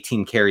 15,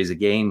 18 carries a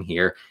game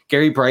here.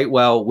 Gary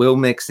Brightwell will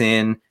mix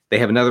in. They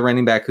have another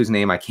running back whose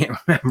name I can't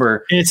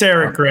remember. It's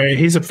Eric Gray.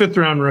 He's a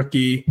 5th-round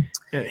rookie.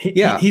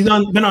 He's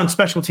been on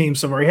special teams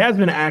so far. He has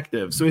been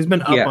active, so he's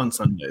been up on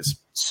Sundays.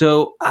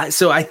 So I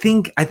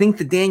think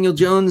the Daniel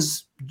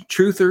Jones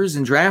truthers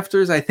and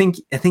drafters, I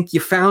think you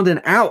found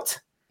an out,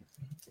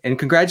 and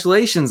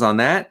congratulations on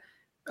that,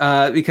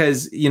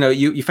 because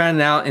you found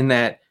an out in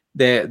that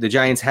the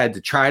Giants had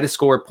to try to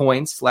score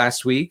points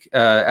last week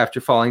after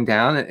falling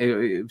down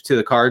to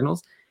the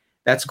Cardinals.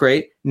 That's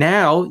great.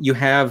 Now you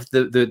have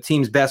the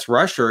team's best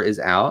rusher is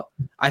out.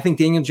 I think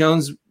Daniel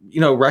Jones,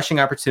 rushing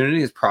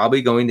opportunity is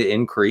probably going to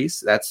increase.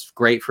 That's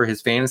great for his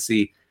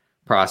fantasy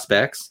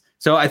prospects.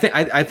 So I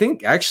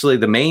think actually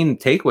the main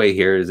takeaway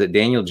here is that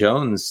Daniel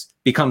Jones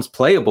becomes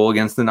playable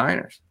against the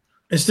Niners.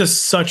 It's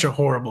just such a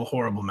horrible,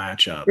 horrible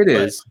matchup. It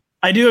is.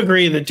 I do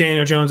agree that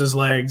Daniel Jones's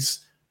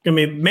legs going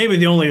to be maybe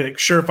the only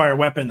surefire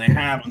weapon they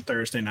have on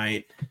Thursday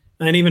night.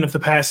 And even if the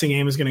passing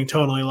game is getting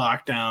totally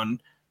locked down,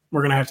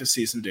 we're going to have to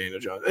see some Daniel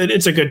Jones.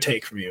 It's a good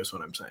take from you is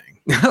what I'm saying.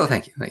 Oh,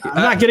 thank you.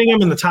 I'm not getting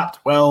him in the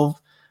top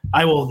 12.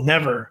 I will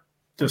never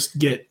just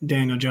get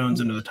Daniel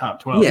Jones into the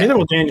top 12. Neither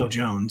will Daniel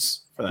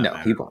Jones for that matter.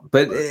 He won't.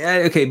 But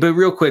okay, but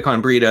real quick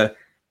on Breida,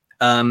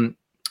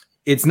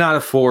 it's not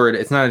a Ford.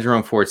 It's not a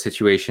Jerome Ford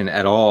situation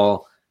at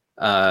all.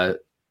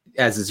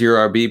 As a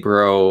 0 RB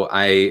bro,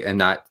 I am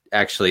not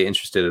actually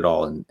interested at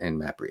all in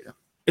Matt Breida.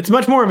 It's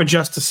much more of a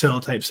Justice Hill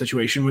type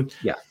situation with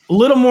a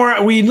little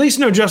more. We at least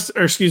know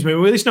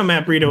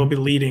Matt Breida will be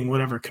leading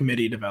whatever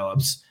committee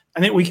develops. I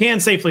think we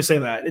can safely say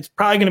that it's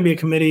probably going to be a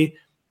committee.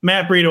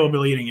 Matt Breida will be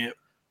leading it.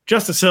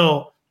 Justice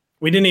Hill,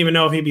 we didn't even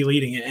know if he'd be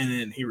leading it, and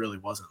then he really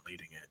wasn't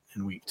leading it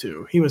in week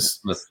 2. He was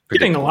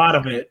getting a lot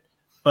of it,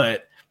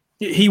 but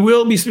he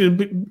will be.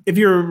 If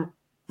you're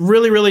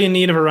really, really in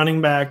need of a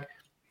running back,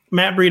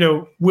 Matt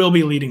Breida will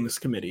be leading this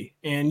committee,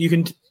 and you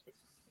can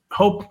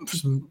hope for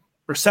some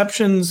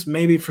receptions,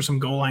 maybe for some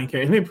goal line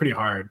carries. It's going to be pretty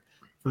hard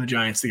for the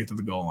Giants to get to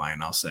the goal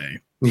line, I'll say,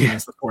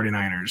 against the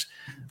 49ers.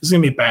 This is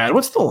going to be bad.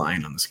 What's the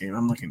line on this game?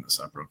 I'm looking this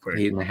up real quick.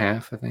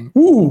 8.5, I think.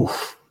 Ooh,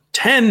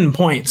 10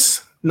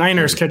 points.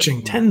 Niners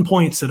catching 10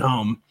 points at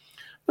home.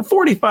 The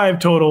 45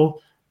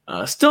 total.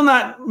 Still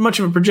not much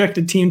of a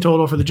projected team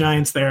total for the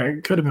Giants there.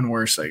 It could have been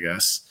worse, I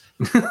guess.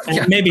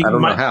 And maybe I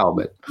don't know how,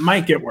 but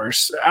might get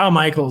worse. Al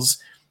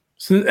Michaels.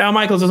 Since Al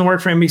Michaels doesn't work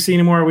for NBC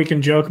anymore, we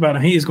can joke about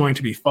him. He is going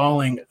to be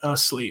falling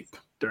asleep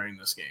during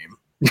this game.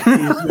 He's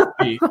going to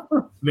be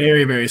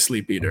very, very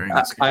sleepy during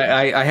this game.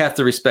 I have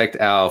to respect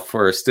Al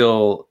for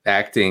still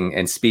acting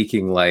and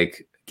speaking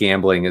like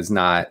gambling is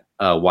not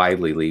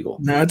widely legal.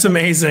 No, it's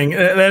amazing.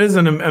 That is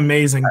an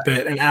amazing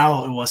bit. And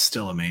Al was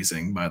still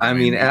amazing. By the way. I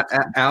mean,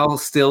 Al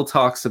still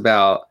talks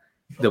about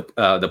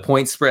the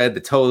point spread,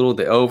 the total,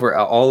 the over,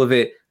 all of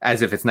it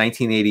as if it's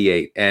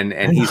 1988, and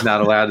he's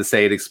not allowed to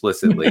say it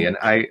explicitly. And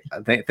I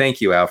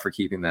thank you, Al, for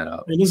keeping that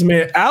up. It is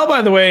amazing. Al,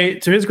 by the way,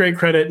 to his great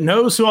credit,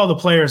 knows who all the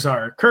players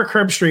are. Kirk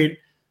Herbstreit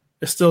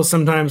is still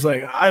sometimes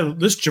like,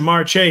 this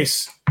Jahmyr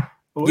Chase.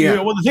 Well,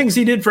 the things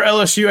he did for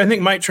LSU, I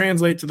think, might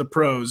translate to the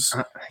pros.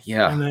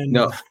 And then,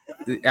 no.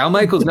 Al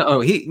Michaels,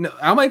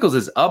 Al Michaels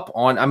is up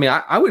on. I mean,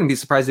 I wouldn't be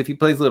surprised if he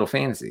plays a little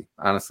fantasy,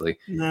 honestly.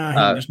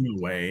 Nah, there's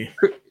no way.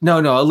 No,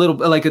 a little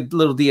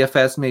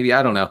DFS, maybe.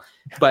 I don't know,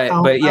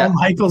 but yeah, Al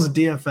Michaels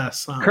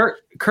DFS. Huh?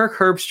 Kirk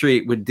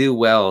Herbstreit would do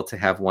well to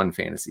have one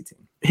fantasy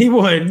team. He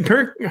would.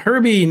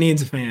 Herbie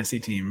needs a fantasy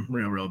team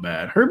real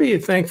bad. Herbie,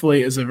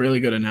 thankfully, is a really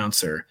good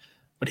announcer,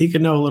 but he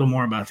could know a little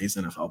more about these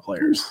NFL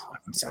players. I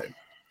would say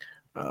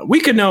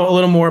we could know a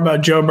little more about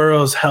Joe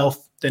Burrow's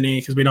health than he,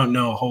 because we don't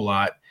know a whole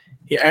lot.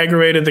 He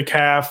aggravated the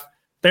calf.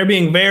 They're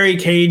being very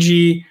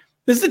cagey.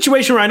 This is a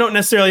situation where I don't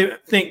necessarily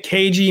think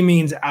cagey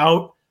means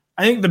out.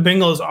 I think the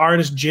Bengals are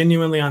just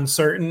genuinely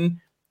uncertain.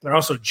 They're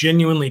also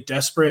genuinely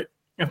desperate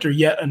after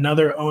yet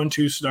another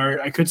 0-2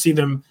 start. I could see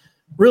them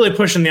really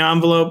pushing the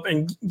envelope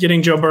and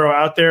getting Joe Burrow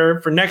out there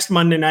for next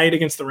Monday night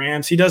against the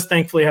Rams. He does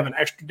thankfully have an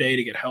extra day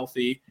to get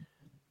healthy.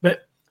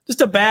 But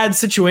just a bad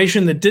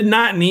situation that did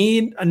not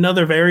need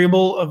another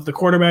variable of the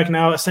quarterback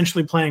now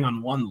essentially playing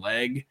on one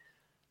leg.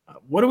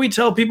 What do we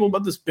tell people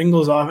about this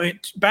Bengals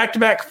offense?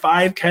 Back-to-back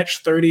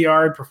 5-catch,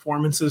 30-yard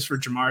performances for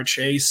Jahmyr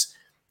Chase.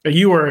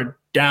 You were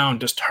down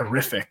just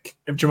horrific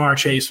if Jahmyr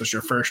Chase was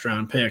your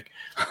first-round pick.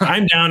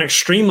 I'm down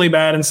extremely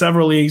bad in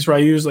several leagues where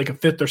I use like a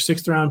 5th or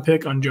 6th-round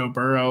pick on Joe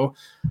Burrow.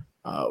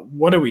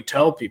 What do we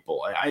tell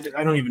people? I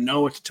don't even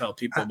know what to tell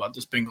people about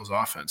this Bengals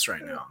offense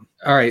right now.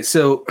 All right,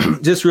 so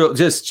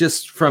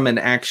just from an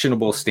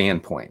actionable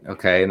standpoint,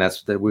 okay, and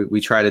that's that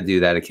we try to do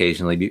that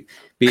occasionally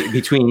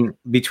between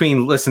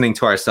listening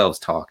to ourselves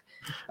talk.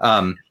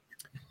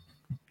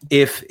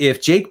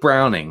 If Jake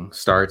Browning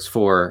starts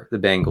for the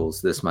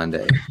Bengals this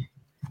Monday,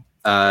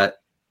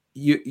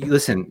 you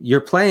listen,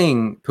 you're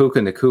playing Puka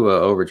Nacua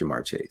over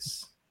Jahmyr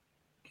Chase.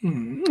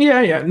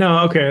 Yeah, no,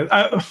 okay.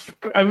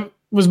 I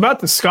was about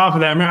to scoff at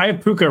that. I mean, I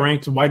have Puka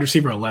ranked wide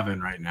receiver 11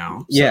 right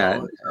now.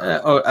 So,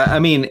 I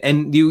mean,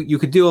 and you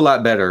could do a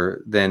lot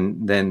better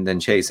than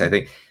Chase, I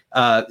think.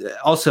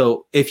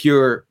 Also, if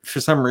you're for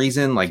some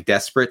reason like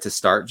desperate to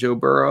start Joe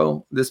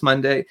Burrow this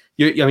Monday,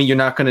 you're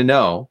not going to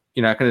know.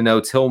 You're not going to know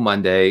till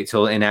Monday,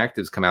 till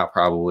inactives come out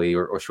probably,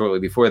 or shortly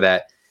before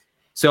that.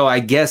 So I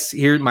guess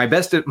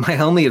my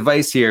only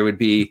advice here would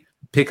be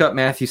pick up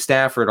Matthew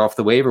Stafford off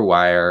the waiver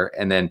wire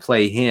and then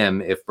play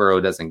him if Burrow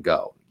doesn't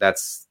go.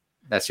 That's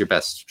your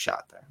best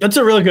shot there. That's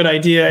a really good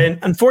idea. And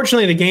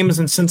unfortunately, the game is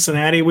in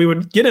Cincinnati. We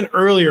would get an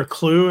earlier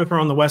clue if we're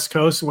on the West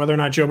Coast whether or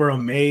not Joe Burrow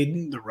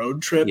made the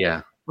road trip.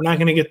 Yeah. We're not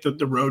going to get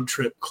the road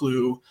trip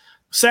clue.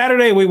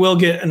 Saturday, we will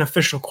get an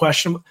official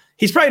question.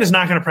 He's probably just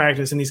not going to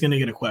practice, and he's going to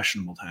get a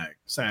questionable tag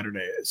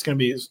Saturday. It's going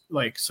to be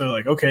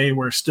okay,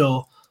 we're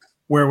still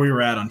where we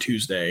were at on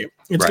Tuesday.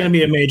 It's going to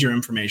be a major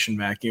information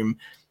vacuum.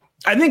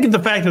 I think the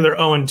fact that they're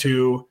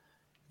 0-2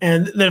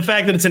 and the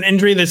fact that it's an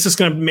injury that's just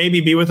going to maybe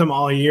be with him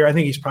all year, I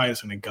think he's probably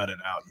just going to gut it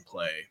out and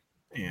play.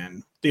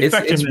 And the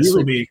effectiveness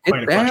will be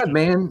quite a question. It's bad,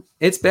 man.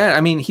 It's bad.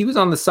 I mean, he was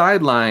on the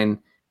sideline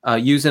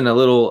using a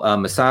little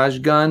massage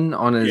gun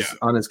on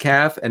his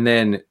calf, and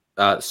then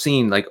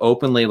seen like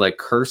openly like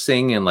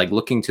cursing and like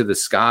looking to the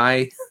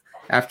sky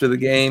after the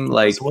game.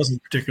 Like it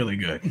wasn't particularly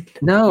good.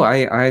 No,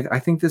 I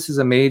think this is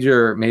a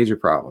major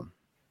problem.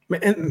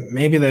 And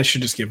maybe they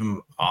should just give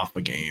him off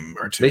a game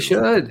or two. They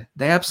should.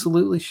 They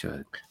absolutely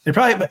should. They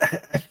probably.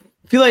 I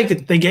feel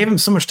like they gave him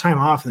so much time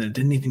off and it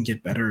didn't even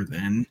get better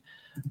then.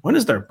 When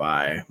is their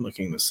bye? I'm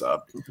looking this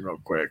up real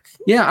quick.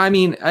 Yeah, I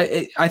mean,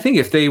 I think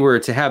if they were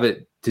to have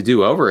it to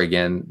do over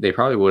again, they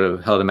probably would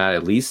have held him out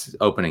at least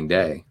opening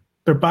day.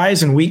 Their bye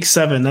is in week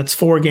 7. That's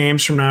 4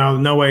 games from now.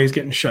 No way he's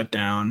getting shut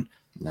down.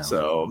 No.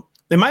 So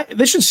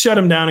they should shut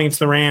him down against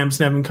the Rams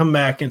and have him come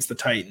back against the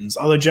Titans.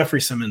 Although Jeffrey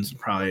Simmons would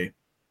probably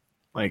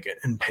like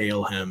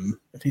impale him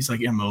if he's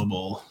like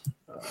immobile.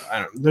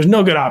 There's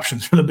no good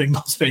options for the Big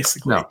Balls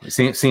basically. No,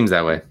 it seems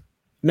that way.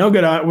 No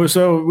good.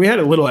 So we had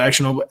a little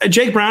action.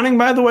 Jake Browning,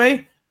 by the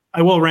way,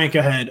 I will rank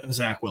ahead of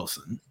Zach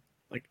Wilson.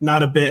 Like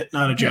not a bit,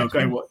 not a joke.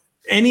 I will.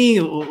 Any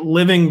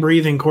living,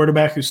 breathing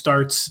quarterback who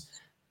starts,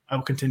 I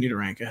will continue to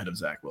rank ahead of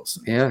Zach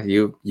Wilson. Yeah,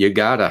 you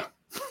gotta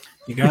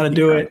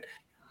do it,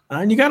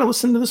 and you gotta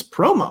listen to this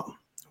promo.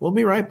 We'll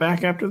be right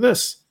back after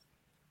this.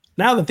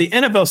 Now that the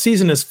NFL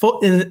season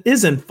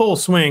is in full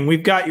swing,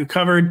 we've got you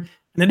covered.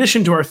 In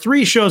addition to our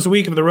 3 shows a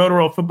week of the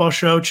Roto-Roll Football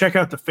Show, check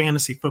out the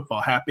Fantasy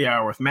Football Happy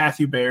Hour with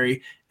Matthew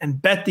Berry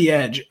and Bet the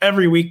Edge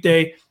every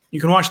weekday.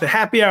 You can watch the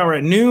Happy Hour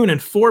at noon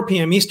and 4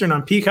 p.m. Eastern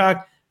on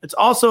Peacock. It's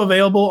also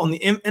available on the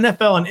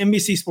NFL and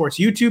NBC Sports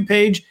YouTube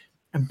page.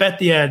 And Bet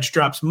the Edge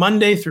drops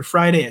Monday through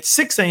Friday at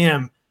 6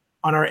 a.m.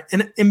 on our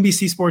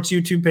NBC Sports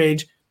YouTube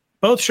page.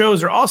 Both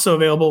shows are also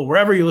available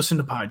wherever you listen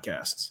to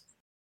podcasts.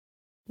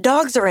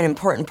 Dogs are an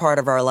important part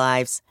of our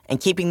lives, and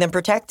keeping them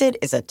protected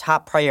is a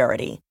top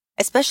priority,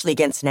 especially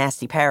against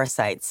nasty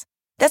parasites.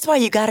 That's why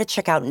you gotta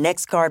check out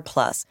NexGard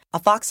Plus,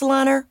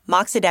 afoxolaner,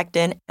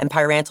 moxidectin, and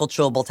pyrantel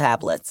chewable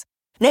tablets.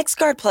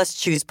 NexGard Plus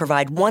chews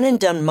provide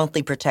one-and-done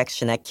monthly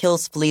protection that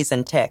kills fleas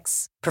and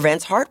ticks,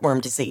 prevents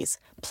heartworm disease.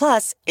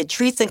 Plus, it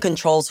treats and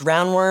controls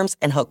roundworms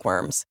and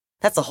hookworms.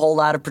 That's a whole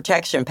lot of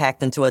protection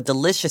packed into a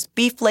delicious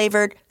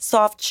beef-flavored,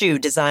 soft chew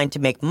designed to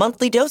make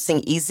monthly dosing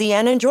easy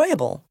and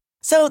enjoyable.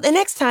 So the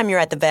next time you're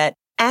at the vet,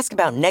 ask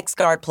about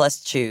NexGard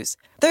Plus chews.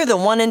 They're the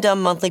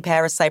one-and-done monthly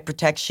parasite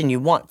protection you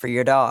want for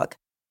your dog.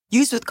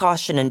 Use with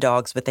caution in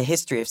dogs with a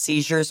history of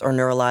seizures or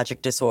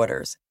neurologic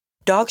disorders.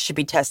 Dogs should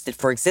be tested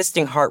for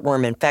existing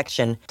heartworm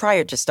infection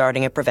prior to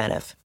starting a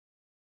preventive.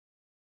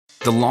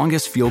 The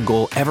longest field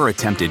goal ever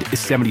attempted is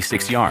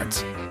 76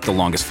 yards. The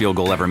longest field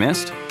goal ever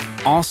missed?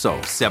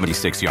 Also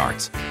 76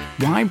 yards.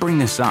 Why bring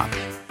this up?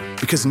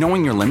 Because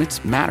knowing your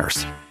limits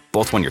matters,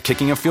 both when you're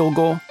kicking a field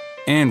goal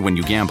and when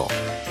you gamble.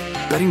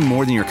 Betting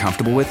more than you're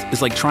comfortable with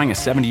is like trying a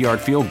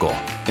 70-yard field goal.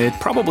 It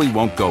probably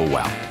won't go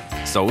well.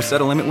 So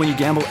set a limit when you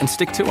gamble and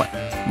stick to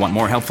it. Want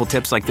more helpful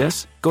tips like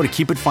this? Go to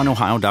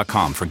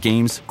keepitfunohio.com for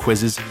games,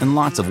 quizzes, and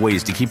lots of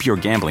ways to keep your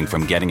gambling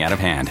from getting out of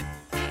hand.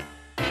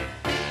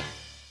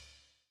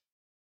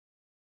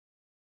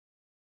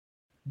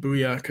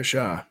 Booyah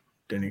Kasha,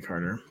 Denny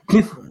Carter.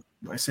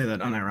 I say that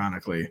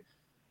unironically.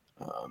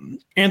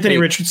 Anthony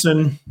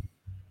Richardson.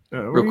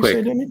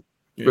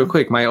 Real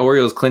quick, my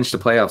Orioles clinched a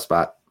playoff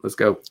spot. Let's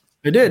go.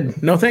 They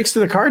did. No thanks to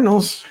the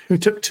Cardinals, who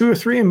took 2 or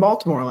 3 in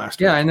Baltimore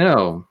last week. Yeah, I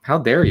know. How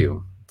dare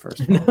you,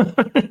 first of all.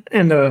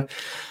 And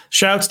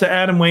shouts to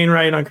Adam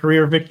Wainwright on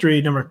career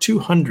victory number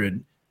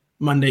 200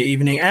 Monday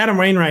evening. Adam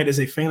Wainwright is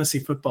a fantasy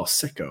football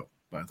sicko,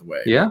 by the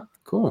way. Yeah,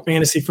 cool.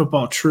 Fantasy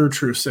football true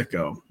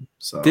sicko.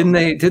 So didn't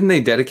they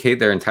dedicate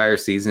their entire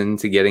season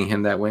to getting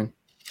him that win?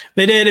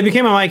 They did. It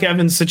became a Mike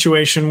Evans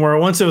situation where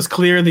once it was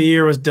clear the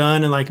year was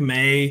done in like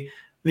May,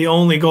 the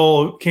only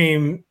goal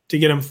came to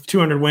get him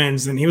 200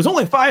 wins, and he was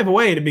only 5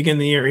 away to begin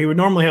the year. He would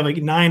normally have like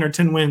 9 or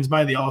 10 wins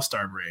by the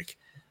All-Star break,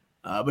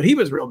 but he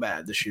was real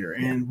bad this year.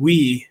 And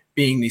we,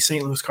 being the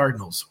St. Louis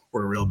Cardinals,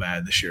 were real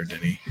bad this year,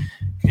 Denny.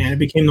 And it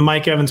became the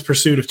Mike Evans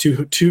pursuit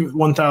of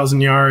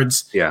 1,000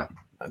 yards. Yeah.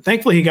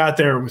 Thankfully, he got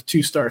there with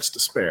 2 starts to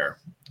spare.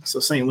 So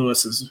St.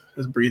 Louis is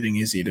breathing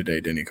easy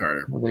today, Denny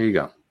Carter. Well, there you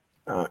go.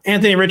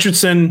 Anthony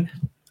Richardson,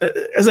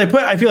 as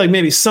I feel like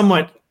maybe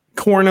somewhat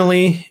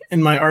cornily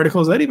in my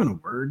article. Is that even a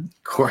word?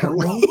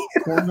 Cornily.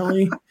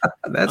 Cornily.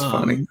 That's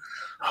funny.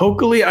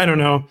 Hokily, I don't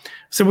know.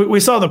 So we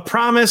saw the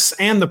promise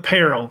and the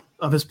peril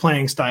of his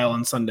playing style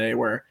on Sunday,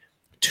 where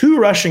 2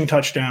 rushing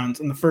touchdowns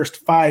in the first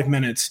 5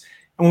 minutes.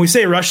 And when we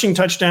say rushing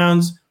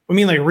touchdowns, we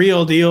mean like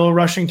real deal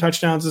rushing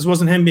touchdowns. This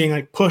wasn't him being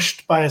like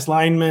pushed by his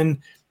linemen.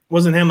 It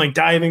wasn't him like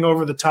diving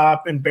over the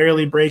top and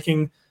barely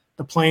breaking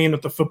the plane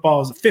with the football.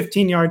 It was a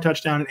 15-yard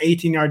touchdown, an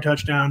 18-yard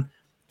touchdown,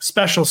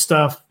 special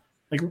stuff,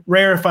 like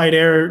rarefied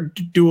air,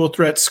 dual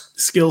threat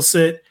skill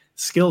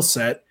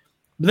set.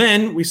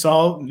 Then we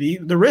saw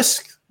the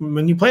risk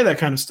when you play that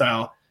kind of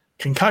style.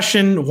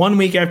 Concussion 1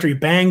 week after he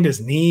banged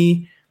his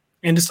knee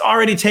and just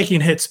already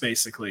taking hits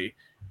basically.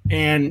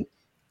 And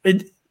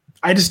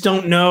I just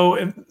don't know.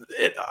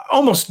 It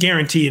almost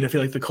guaranteed I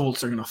feel like the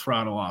Colts are going to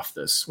throttle off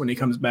this when he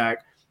comes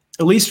back,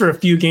 at least for a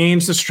few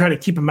games, just to try to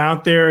keep him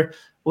out there,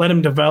 let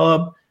him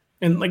develop,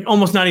 and like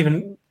almost not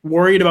even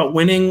worried about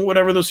winning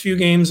whatever those few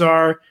games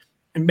are.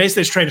 And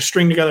basically just try to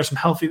string together some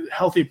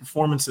healthy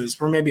performances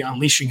for maybe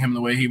unleashing him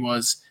the way he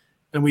was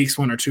in weeks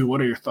 1 or 2.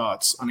 What are your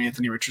thoughts on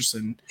Anthony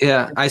Richardson?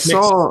 Yeah,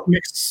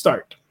 mixed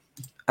start.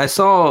 I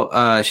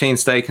saw Shane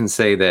Steichen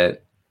say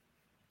that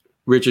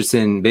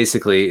Richardson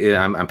basically,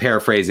 I'm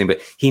paraphrasing,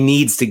 but he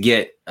needs to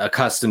get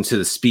accustomed to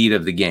the speed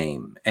of the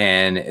game,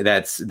 and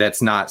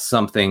that's not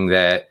something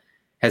that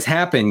has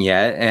happened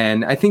yet.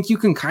 And I think you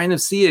can kind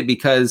of see it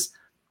because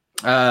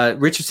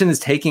Richardson is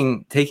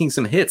taking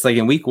some hits. Like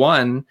in week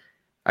 1,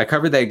 I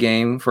covered that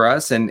game for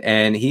us,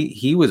 and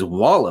he was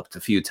walloped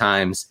a few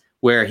times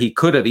where he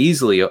could have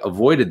easily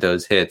avoided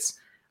those hits.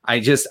 I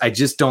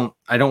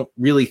don't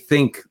really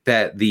think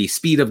that the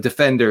speed of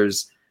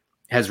defenders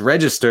has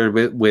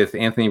registered with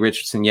Anthony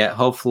Richardson yet.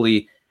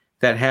 Hopefully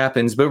that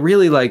happens. But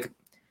really, like,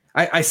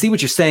 I see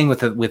what you're saying with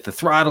the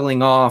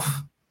throttling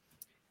off.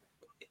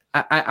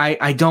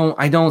 I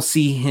don't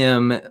see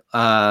him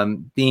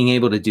being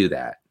able to do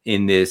that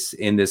in this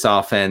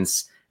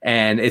offense.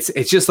 And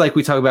it's just like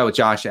we talk about with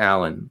Josh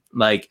Allen.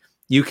 Like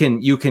you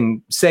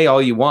can say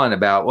all you want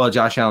about, well,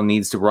 Josh Allen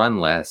needs to run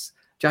less.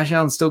 Josh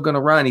Allen's still going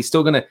to run. He's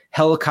still going to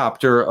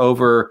helicopter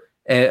over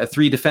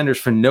 3 defenders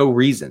for no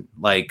reason,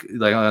 like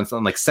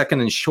on like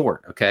second and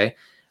short. Okay.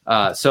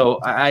 So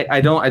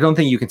I don't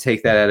think you can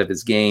take that out of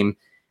his game.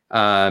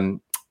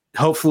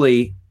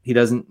 Hopefully he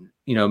doesn't,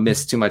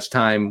 miss too much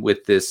time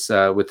with this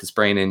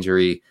brain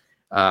injury.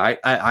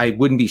 I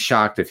wouldn't be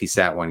shocked if he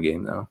sat 1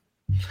 game though.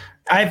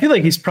 I feel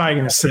like he's probably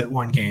going to sit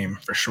 1 game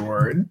for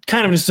sure.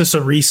 Kind of just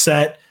a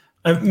reset.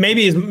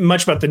 Maybe as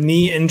much about the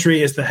knee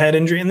injury as the head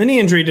injury. And the knee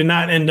injury did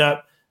not end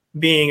up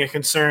being a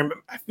concern.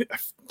 But I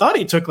thought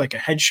he took like a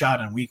headshot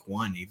on week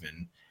 1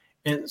 even.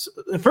 And so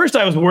at first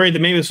I was worried that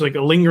maybe this was like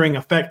a lingering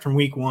effect from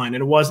week 1.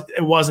 And it wasn't.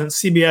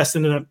 CBS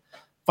ended up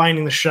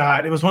finding the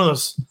shot. It was one of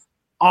those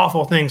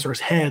awful things where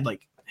his head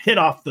like hit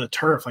off the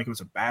turf like it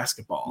was a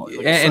basketball.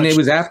 And it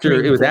was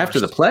after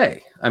the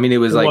play. I mean, it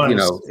was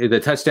the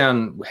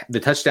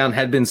touchdown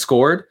had been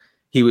scored.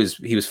 He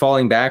was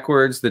falling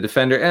backwards. The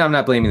defender, and I'm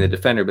not blaming the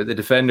defender, but the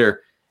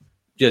defender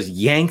just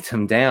yanked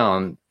him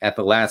down at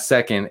the last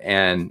second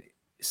and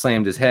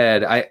slammed his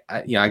head. I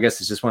guess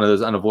it's just one of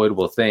those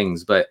unavoidable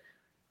things, but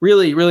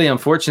really, really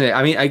unfortunate.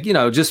 I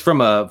mean, just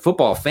from a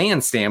football fan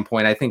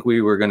standpoint, I think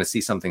we were going to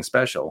see something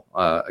special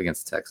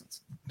against the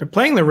Texans. They're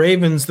playing the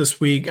Ravens this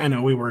week. I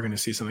know we were going to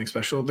see something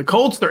special. The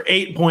Colts, they're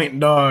 8-point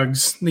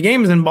dogs. The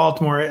game is in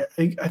Baltimore.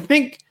 I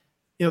think,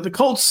 the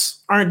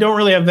Colts don't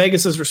really have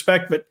Vegas's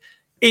respect, but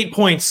 8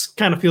 points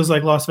kind of feels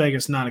like Las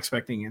Vegas not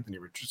expecting Anthony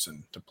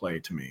Richardson to play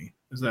to me.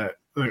 Is that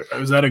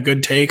a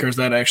good take or is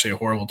that actually a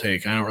horrible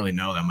take? I don't really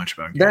know that much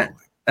about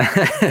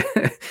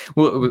gambling.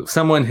 Well,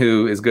 someone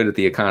who is good at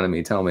the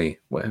economy, tell me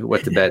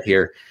what to bet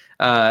here.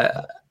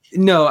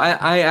 No,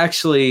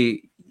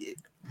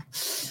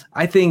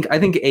 I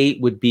think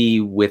 8 would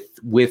be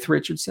with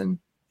Richardson.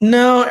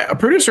 No,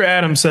 producer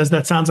Adam says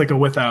that sounds like a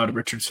without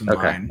Richardson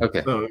line.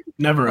 Okay. So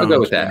never owned. I'll go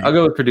with that. I'll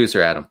go with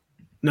producer Adam.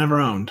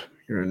 Never owned.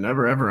 You're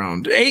never ever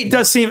owned. 8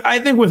 does seem. I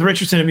think with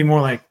Richardson it'd be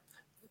more like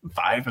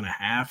 5.5.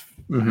 I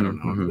don't know.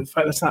 Mm-hmm.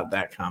 That's not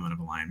that common of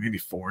a line. Maybe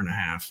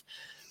 4.5.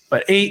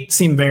 But 8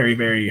 seemed very,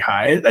 very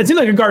high. It seemed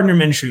like a Gardner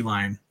Minshew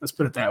line. Let's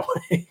put it that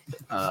way.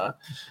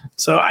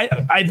 So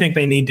I think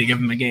they need to give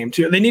him a game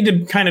too. They need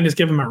to kind of just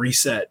give him a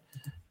reset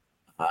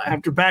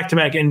after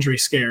back-to-back injury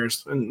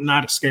scares, and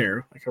not a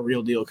scare, like a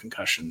real deal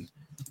concussion.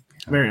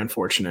 Very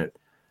unfortunate.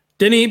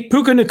 Denny,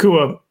 Puka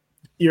Nacua,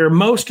 your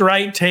most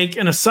right take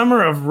in a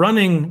summer of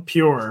running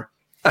pure.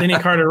 Denny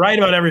Carter, right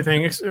about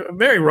everything.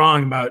 Very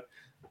wrong about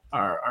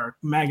our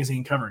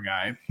magazine cover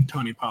guy,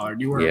 Tony Pollard.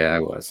 You were. Yeah, I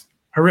was.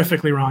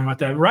 Horrifically wrong about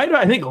that. Right,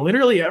 I think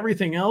literally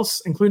everything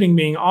else, including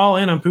being all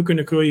in on Puka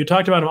Nacua. You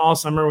talked about him all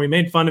summer. We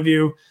made fun of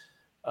you.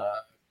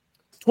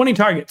 20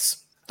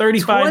 targets,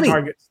 35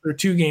 targets through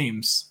 2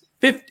 games.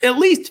 At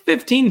least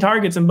 15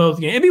 targets in both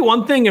games. It'd be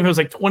one thing if it was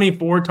like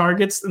 24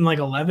 targets in like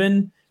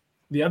 11.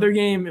 The other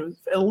game, it was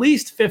at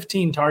least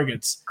 15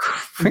 targets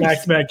in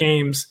back-to-back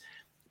games.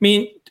 I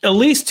mean, at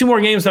least 2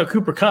 more games without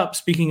Cooper Kupp,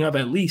 speaking of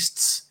at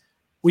leasts.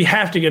 we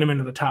have to get him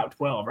into the top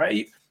 12,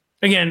 right?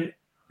 Again,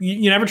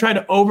 you never try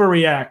to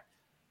overreact,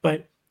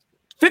 but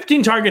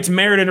 15 targets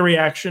merited a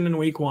reaction in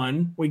week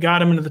 1. We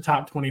got him into the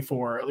top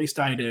 24, at least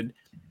I did.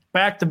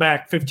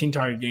 Back-to-back 15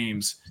 target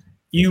games.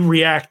 You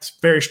react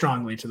very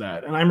strongly to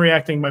that, and I'm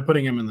reacting by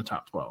putting him in the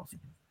top 12.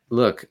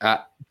 Look,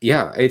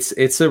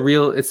 it's a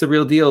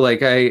real deal.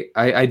 Like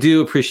I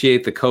do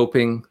appreciate the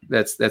coping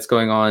that's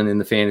going on in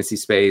the fantasy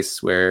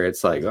space, where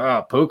it's like,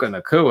 oh, Puka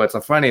Nacua, it's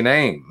a funny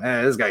name.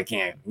 This guy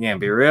can't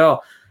be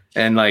real,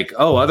 and like,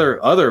 oh,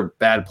 other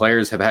bad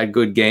players have had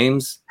good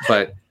games,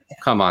 but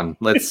come on,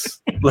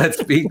 let's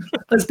be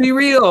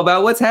real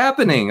about what's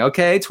happening.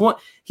 Okay,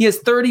 he has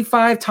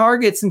 35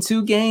 targets in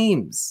 2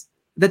 games.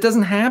 That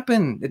doesn't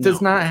happen. It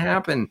does not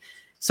happen.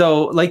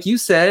 So, like you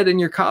said in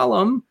your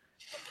column,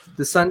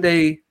 the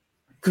Sunday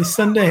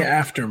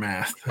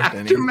aftermath.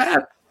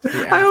 Aftermath.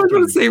 I always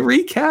want to say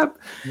recap.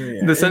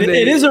 Yeah. The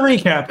Sunday. It is a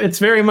recap. It's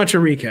very much a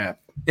recap.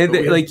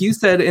 Like you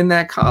said in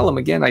that column,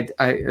 again, I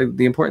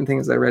the important thing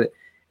is I read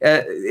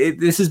it.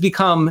 This has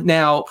become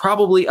now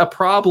probably a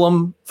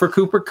problem for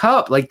Cooper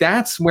Kupp. Like,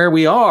 that's where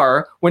we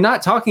are. We're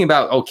not talking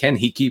about, oh, can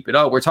he keep it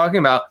up? We're talking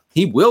about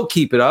he will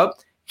keep it up,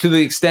 to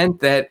the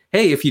extent that,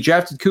 hey, if you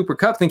drafted Cooper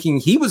Kupp thinking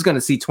he was going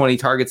to see 20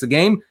 targets a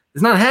game,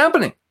 it's not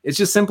happening. It's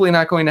just simply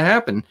not going to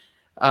happen.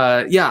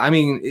 I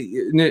mean,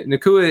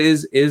 Nacua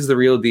is the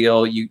real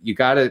deal. You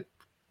gotta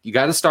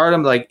start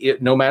him. Like,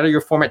 no matter your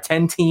format,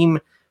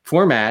 10-team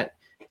format,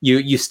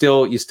 you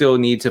still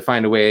need to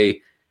find a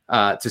way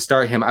to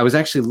start him. I was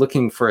actually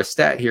looking for a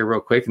stat here real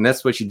quick, and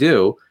that's what you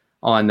do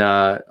on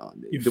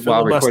you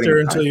filibuster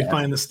until you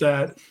find the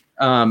stat.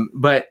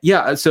 But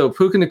yeah, so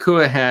Puka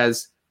Nacua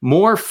has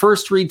more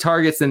first read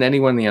targets than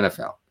anyone in the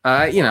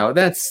NFL.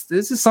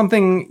 This is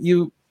something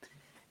you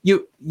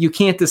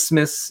can't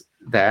dismiss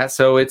that.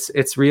 So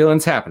it's real and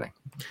it's happening.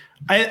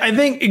 I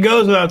think it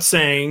goes without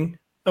saying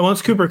that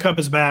once Cooper Kupp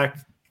is back,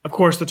 of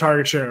course the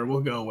target share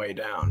will go way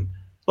down.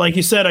 Like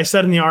you said, I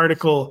said in the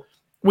article,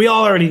 we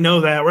all already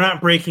know that. We're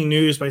not breaking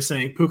news by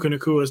saying Puka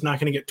Nacua is not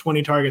going to get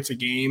 20 targets a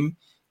game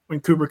when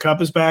Cooper Kupp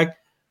is back.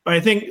 But I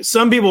think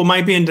some people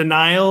might be in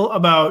denial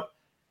about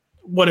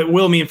what it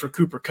will mean for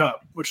Cooper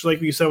Kupp, which,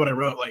 like you said, what I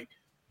wrote, like,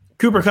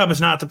 Cooper Kupp is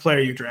not the player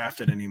you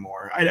drafted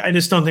anymore. I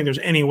just don't think there's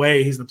any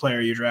way he's the player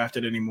you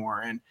drafted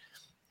anymore. And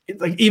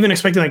like, even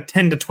expecting like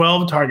 10 to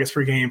 12 targets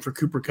per game for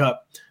Cooper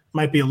Kupp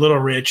might be a little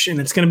rich. And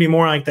it's going to be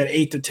more like that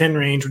 8 to 10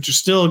 range, which is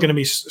still going to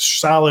be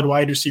solid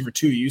wide receiver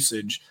 2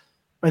 usage.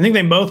 I think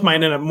they both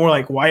might end up more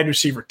like wide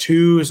receiver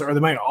 2s, or they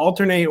might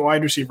alternate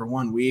wide receiver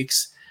 1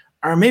 weeks.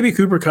 Or maybe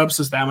Cooper Kupp's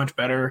is that much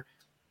better,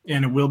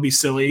 and it will be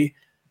silly.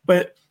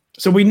 But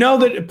so we know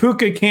that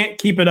Puka can't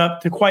keep it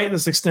up to quite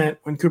this extent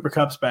when Cooper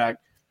Kupp's back.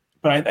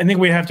 But I think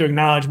we have to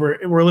acknowledge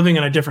we're living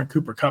in a different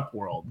Cooper Kupp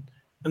world.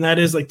 And that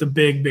is like the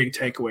big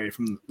takeaway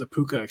from the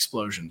Puka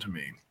explosion to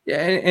me. Yeah,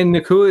 and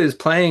Nacua is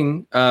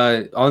playing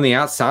on the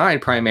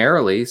outside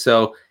primarily.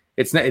 So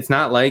it's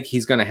not like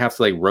he's going to have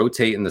to like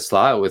rotate in the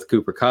slot with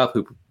Cooper Kupp,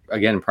 who,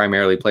 again,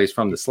 primarily plays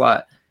from the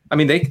slot. I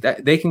mean,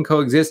 they can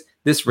coexist.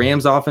 This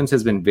Rams offense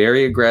has been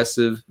very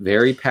aggressive,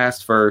 very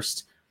pass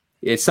first.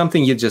 It's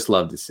something you'd just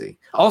love to see.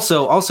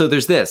 Also,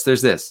 there's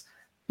this.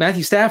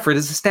 Matthew Stafford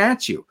is a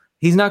statue.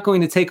 He's not going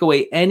to take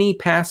away any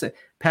pass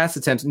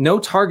attempts. No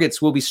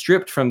targets will be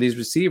stripped from these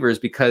receivers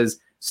because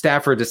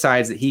Stafford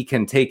decides that he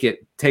can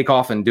take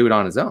off and do it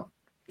on his own.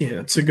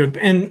 Yeah, it's a good.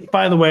 And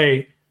by the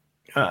way,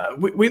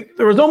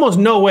 there was almost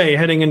no way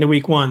heading into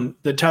week 1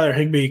 that Tyler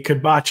Higbee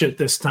could botch it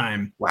this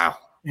time. Wow.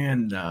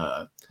 And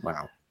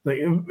wow.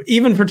 Like,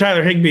 even for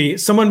Tyler Higbee,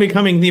 someone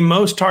becoming the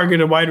most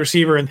targeted wide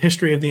receiver in the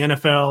history of the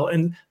NFL,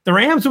 and the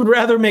Rams would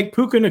rather make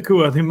Puka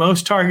Nacua the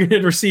most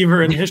targeted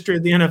receiver in the history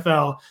of the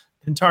NFL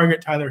than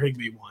target Tyler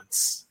Higbee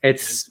once.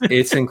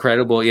 It's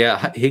incredible.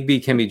 Yeah, Higbee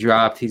can be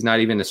dropped. He's not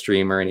even a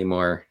streamer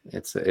anymore.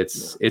 It's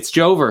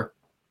Jover.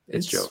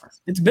 It's Jover.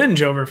 It's been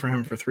Jover for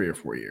him for 3 or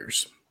 4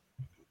 years,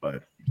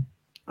 but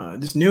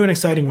just new and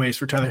exciting ways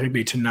for Tyler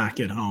Higbee to not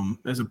get home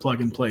as a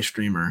plug and play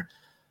streamer.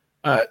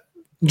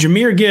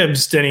 Jahmyr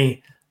Gibbs,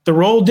 Denny. The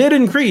role did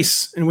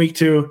increase in week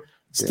 2.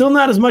 Still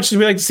not as much as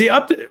we like to see.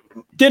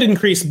 Did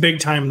increase big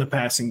time in the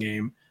passing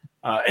game.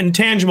 In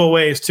tangible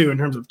ways, too, in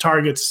terms of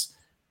targets,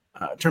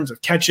 in terms of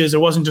catches.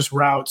 It wasn't just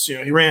routes.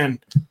 He ran.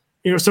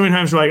 So many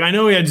times we're like, I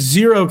know he had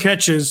 0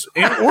 catches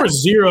or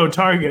 0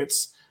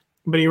 targets,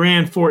 but he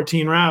ran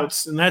 14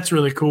 routes, and that's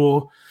really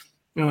cool.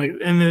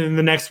 And then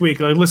the next week,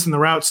 like, listen, the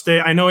routes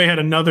stay. I know he had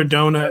another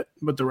donut,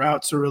 but the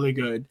routes are really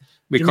good.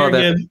 We call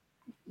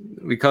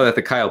that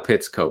the Kyle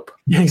Pitts cope.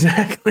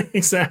 Exactly.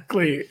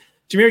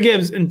 Jahmyr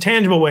Gibbs, in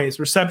tangible ways,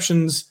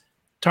 receptions,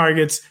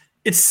 targets.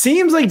 It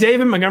seems like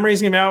David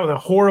Montgomery's going to be out with a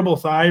horrible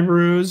thigh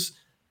bruise,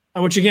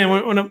 which, again,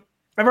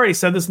 I've already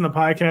said this in the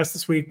podcast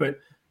this week, but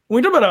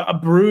when we talk about a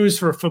bruise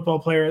for a football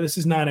player, this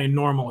is not a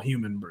normal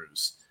human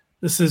bruise.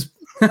 This is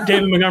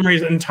David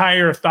Montgomery's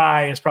entire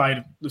thigh is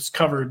probably just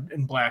covered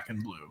in black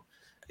and blue.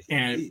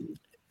 And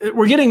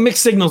we're getting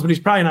mixed signals, but he's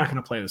probably not going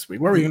to play this week.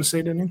 What were you going to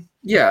say, Denny?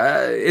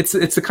 Yeah, it's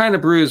the kind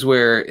of bruise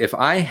where if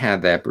I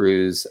had that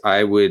bruise,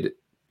 I would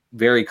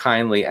very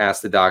kindly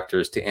asked the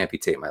doctors to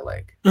amputate my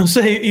leg. I'll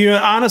say you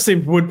honestly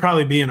would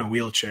probably be in a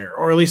wheelchair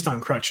or at least on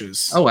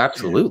crutches. Oh,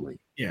 absolutely.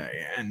 Yeah.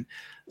 And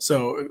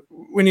so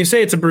when you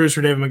say it's a bruise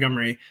for David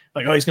Montgomery,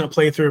 like, oh, he's going to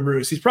play through a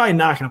bruise. He's probably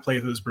not going to play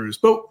through his bruise.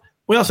 But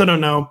we also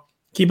don't know.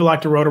 Keep it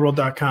locked to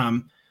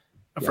rotoworld.com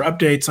for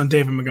updates on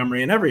David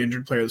Montgomery and every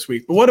injured player this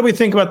week. But what do we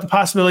think about the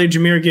possibility of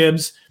Jahmyr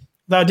Gibbs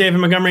without David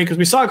Montgomery? Because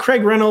we saw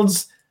Craig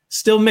Reynolds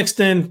still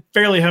mixed in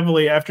fairly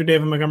heavily after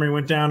David Montgomery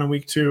went down in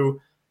week 2.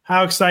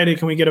 How excited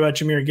can we get about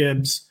Jahmyr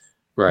Gibbs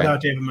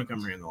without David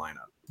Montgomery in the lineup?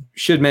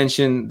 Should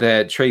mention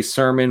that Trey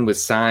Sermon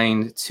was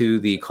signed to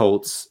the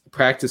Colts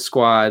practice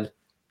squad.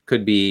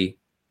 Could be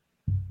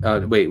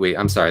wait.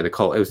 I'm sorry. The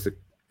Colts.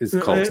 It's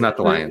the Colts, not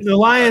the Lions. The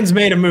Lions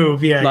made a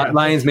move.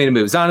 Lions made a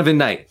move. Zonovan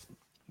Knight.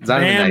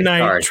 Bam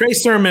Knight. Trey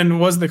Sermon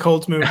was the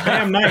Colts move.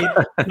 Bam Knight,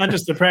 not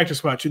just the practice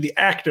squad, to the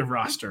active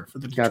roster for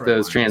the Detroit Got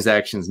those Lions.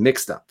 transactions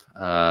mixed up.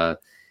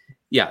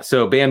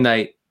 So Bam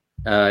Knight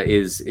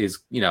is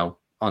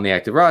on the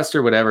active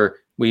roster. Whatever.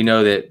 We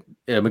know that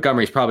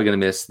Montgomery's probably going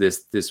to miss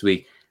this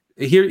week.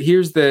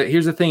 Here's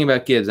the thing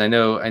about Gibbs. I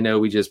know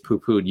we just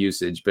poo-pooed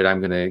usage, but I'm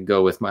going to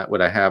go with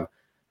what I have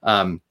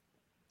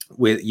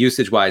with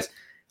usage wise.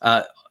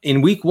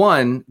 In week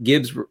 1,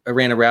 Gibbs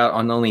ran a route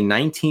on only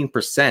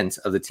 19%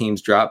 of the team's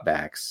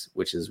dropbacks,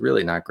 which is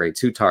really not great.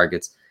 2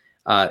 targets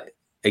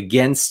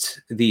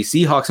against the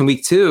Seahawks in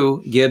week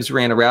 2. Gibbs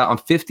ran a route on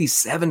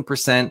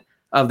 57%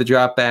 of the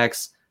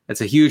dropbacks.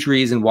 That's a huge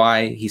reason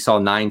why he saw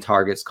 9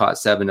 targets, caught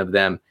 7 of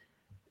them.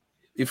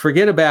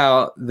 Forget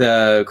about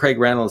the Craig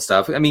Reynolds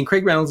stuff. I mean,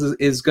 Craig Reynolds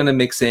is going to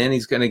mix in.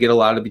 He's going to get a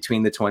lot of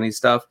between the 20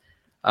 stuff.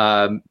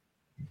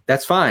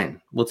 That's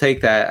fine. We'll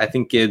take that. I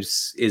think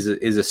Gibbs is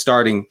a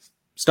starting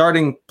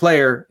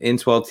player in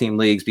 12-team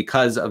leagues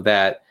because of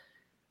that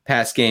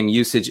pass game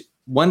usage.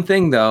 One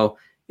thing, though,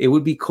 it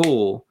would be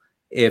cool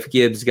if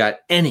Gibbs got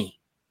any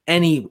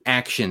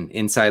action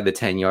inside the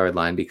 10-yard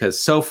line, because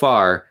so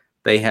far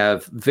they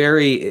have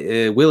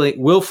very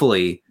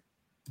willfully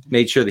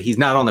made sure that he's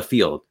not on the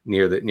field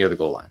near the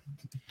goal line.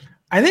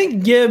 I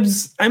think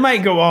Gibbs, I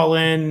might go all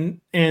in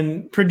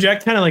and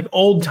project kind of like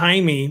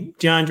old-timey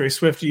DeAndre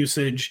Swift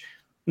usage,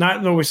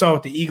 not what we saw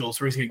with the Eagles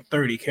where he's getting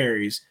 30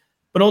 carries,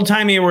 but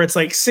old-timey where it's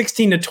like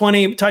 16 to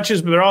 20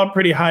 touches, but they're all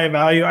pretty high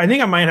value. I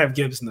think I might have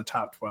Gibbs in the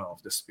top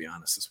 12, just to be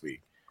honest, this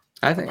week.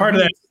 I think part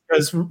of that is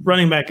because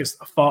running back is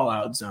a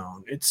fallout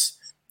zone. It's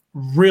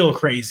real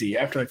crazy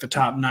after like the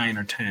top 9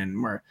 or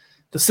 10 where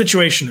the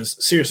situation is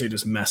seriously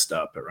just messed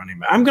up at running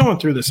back. I'm going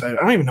through this. I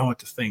don't even know what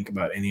to think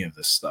about any of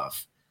this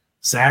stuff.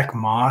 Zach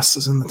Moss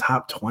is in the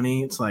top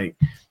 20. It's like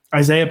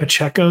Isaiah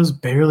Pacheco's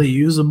barely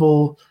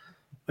usable.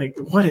 Like,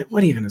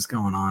 what even is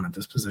going on at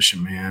this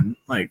position, man?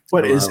 Like,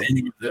 what is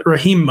any of it?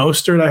 Raheem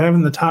Mostert I have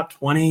in the top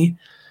 20.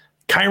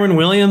 Kyron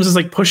Williams is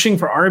like pushing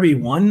for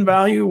RB1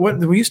 value.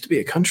 We used to be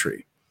a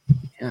country.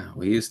 Yeah,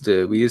 we used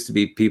to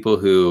be people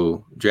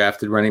who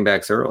drafted running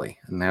backs early,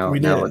 and now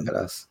look at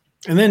us.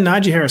 And then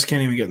Najee Harris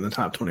can't even get in the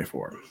top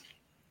 24.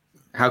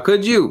 How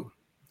could you?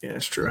 Yeah,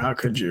 it's true. How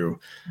could you?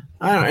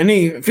 I don't know.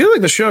 I feel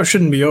like the show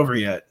shouldn't be over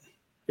yet. Do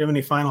you have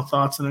any final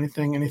thoughts on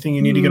anything? Anything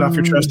you need to get off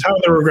your chest? How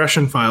are the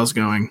regression files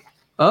going?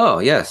 Oh,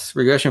 yes.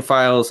 Regression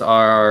files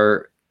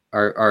are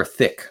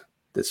thick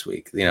this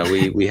week.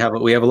 We have a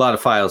lot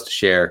of files to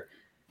share.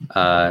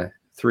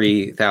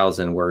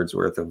 3,000 words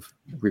worth of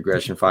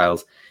regression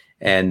files.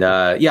 And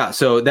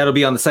so that'll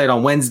be on the site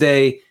on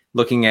Wednesday,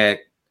 looking at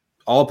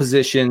all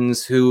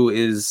positions, who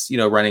is,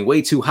 running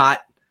way too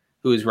hot,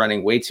 who is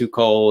running way too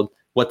cold,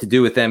 what to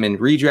do with them in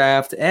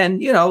redraft,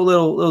 and, a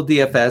little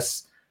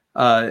DFS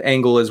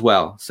angle as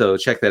well. So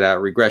check that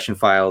out. Regression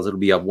files. It'll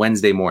be up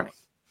Wednesday morning.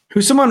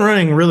 Who's someone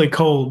running really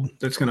cold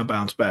that's going to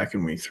bounce back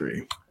in week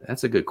 3?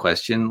 That's a good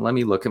question. Let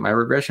me look at my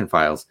regression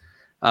files.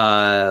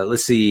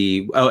 Let's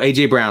see. Oh,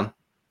 AJ Brown.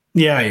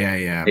 Yeah.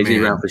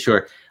 AJ Brown for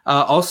sure.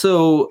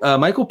 Also,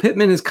 Michael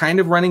Pittman is kind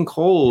of running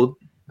cold.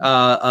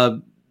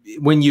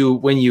 When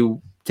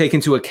you take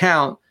into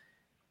account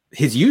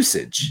his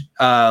usage,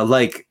 I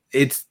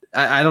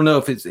don't know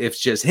if it's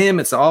just him,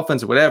 it's the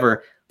offense or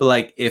whatever, but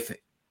like if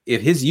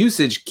his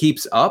usage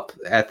keeps up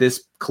at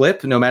this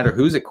clip, no matter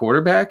who's at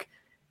quarterback,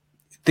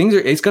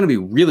 it's going to be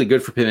really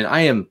good for Pittman.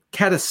 I am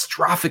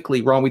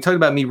catastrophically wrong. We talked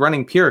about me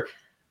running pure.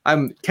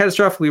 I'm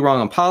catastrophically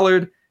wrong on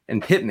Pollard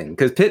and Pittman,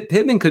 because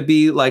Pittman could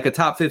be like a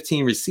top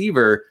 15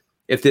 receiver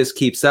if this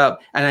keeps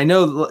up. And I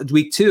know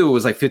week 2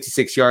 was like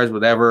 56 yards,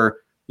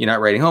 whatever. You're not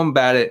writing home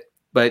about it,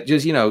 but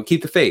just,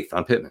 keep the faith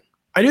on Pittman.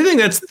 I do think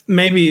that's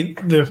maybe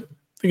going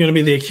to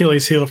be the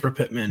Achilles heel for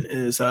Pittman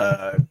is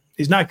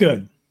he's not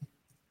good.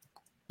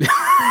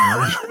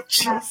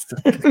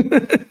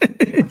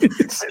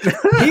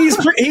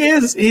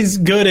 He's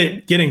good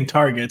at getting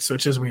targets,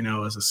 which, as we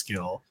know, is a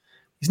skill.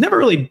 He's never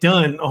really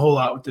done a whole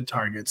lot with the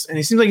targets, and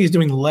he seems like he's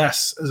doing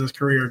less as his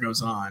career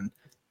goes on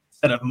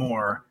instead of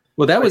more.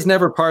 Well, that was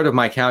never part of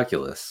my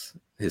calculus,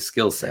 his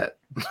skill set.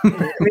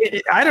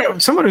 I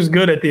don't. Someone who's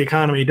good at the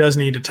economy does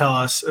need to tell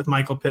us if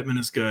Michael Pittman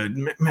is good.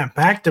 Man,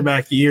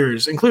 back-to-back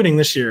years, including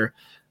this year,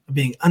 of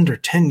being under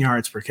 10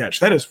 yards per catch.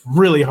 That is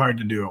really hard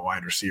to do at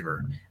wide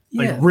receiver.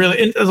 Like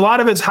really, a lot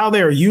of it's how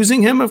they are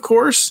using him, of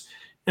course.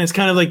 And it's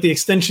kind of like the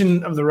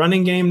extension of the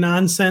running game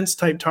nonsense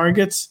type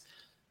targets.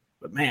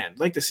 But man, I'd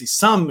like to see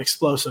some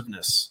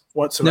explosiveness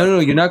whatsoever. No,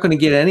 you're not going to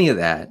get any of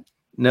that.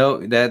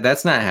 No,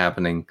 that's not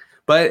happening.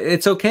 But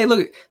it's okay.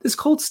 Look, this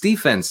Colts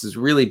defense is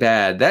really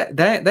bad.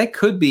 That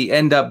could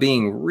end up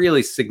being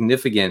really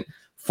significant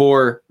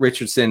for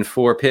Richardson,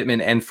 for Pittman,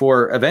 and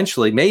for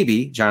eventually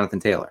maybe Jonathan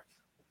Taylor.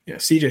 Yeah,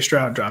 CJ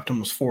Stroud dropped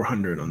almost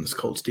 400 on this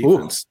Colts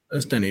defense,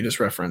 as Denny just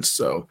referenced.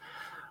 So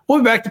we'll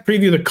be back to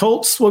preview the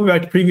Colts. We'll be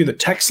back to preview the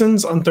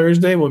Texans on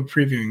Thursday. We'll be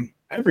previewing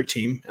every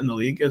team in the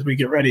league as we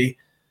get ready.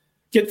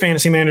 Get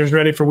fantasy managers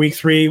ready for week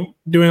 3,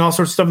 doing all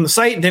sorts of stuff on the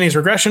site. Denny's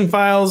regression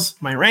files.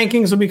 My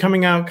rankings will be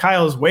coming out.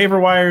 Kyle's waiver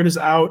wired is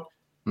out.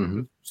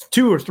 2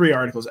 or 3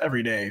 articles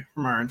every day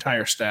from our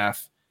entire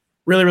staff.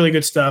 Really, really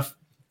good stuff.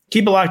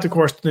 Keep it locked, of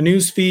course, to the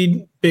news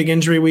feed. Big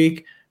injury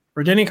week.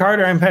 For Denny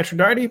Carter, I'm Patrick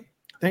Daugherty.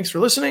 Thanks for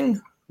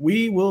listening.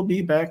 We will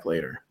be back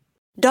later.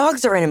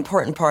 Dogs are an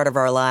important part of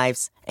our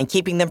lives, and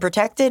keeping them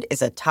protected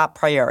is a top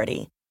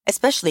priority,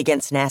 especially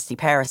against nasty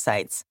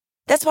parasites.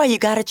 That's why you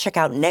gotta check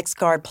out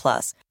NexGard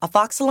Plus,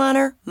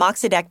 afoxolaner,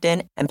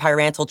 moxidectin, and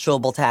pyrantel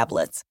chewable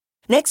tablets.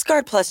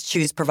 NexGard Plus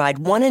chews provide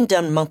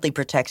one-and-done monthly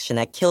protection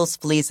that kills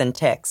fleas and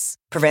ticks,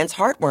 prevents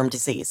heartworm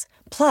disease.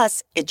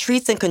 Plus, it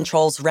treats and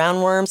controls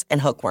roundworms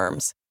and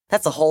hookworms.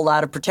 That's a whole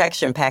lot of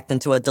protection packed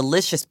into a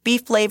delicious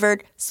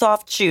beef-flavored,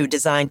 soft chew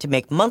designed to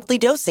make monthly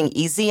dosing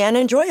easy and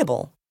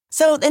enjoyable.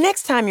 So the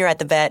next time you're at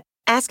the vet,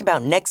 ask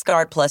about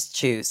NexGard Plus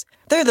chews.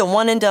 They're the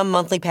one-and-done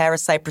monthly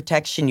parasite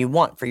protection you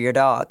want for your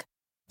dog.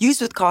 Use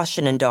with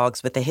caution in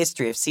dogs with a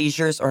history of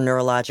seizures or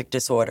neurologic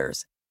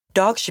disorders.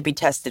 Dogs should be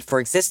tested for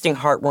existing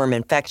heartworm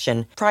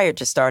infection prior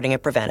to starting a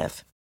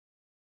preventive.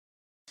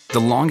 The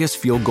longest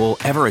field goal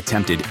ever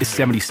attempted is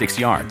 76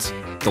 yards.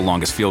 The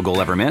longest field goal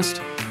ever missed?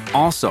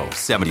 Also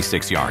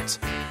 76 yards.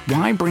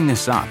 Why bring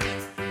this up?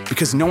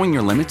 Because knowing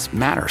your limits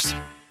matters,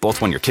 both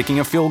when you're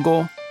kicking a field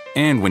goal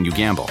and when you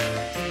gamble.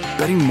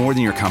 Betting more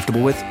than you're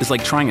comfortable with is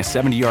like trying a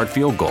 70-yard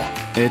field goal.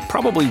 It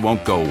probably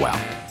won't go well.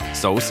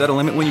 So set a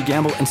limit when you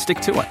gamble and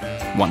stick to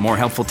it. Want more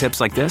helpful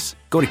tips like this?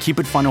 Go to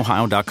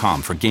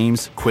keepitfunohio.com for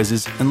games,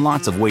 quizzes, and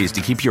lots of ways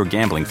to keep your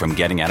gambling from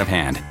getting out of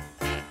hand.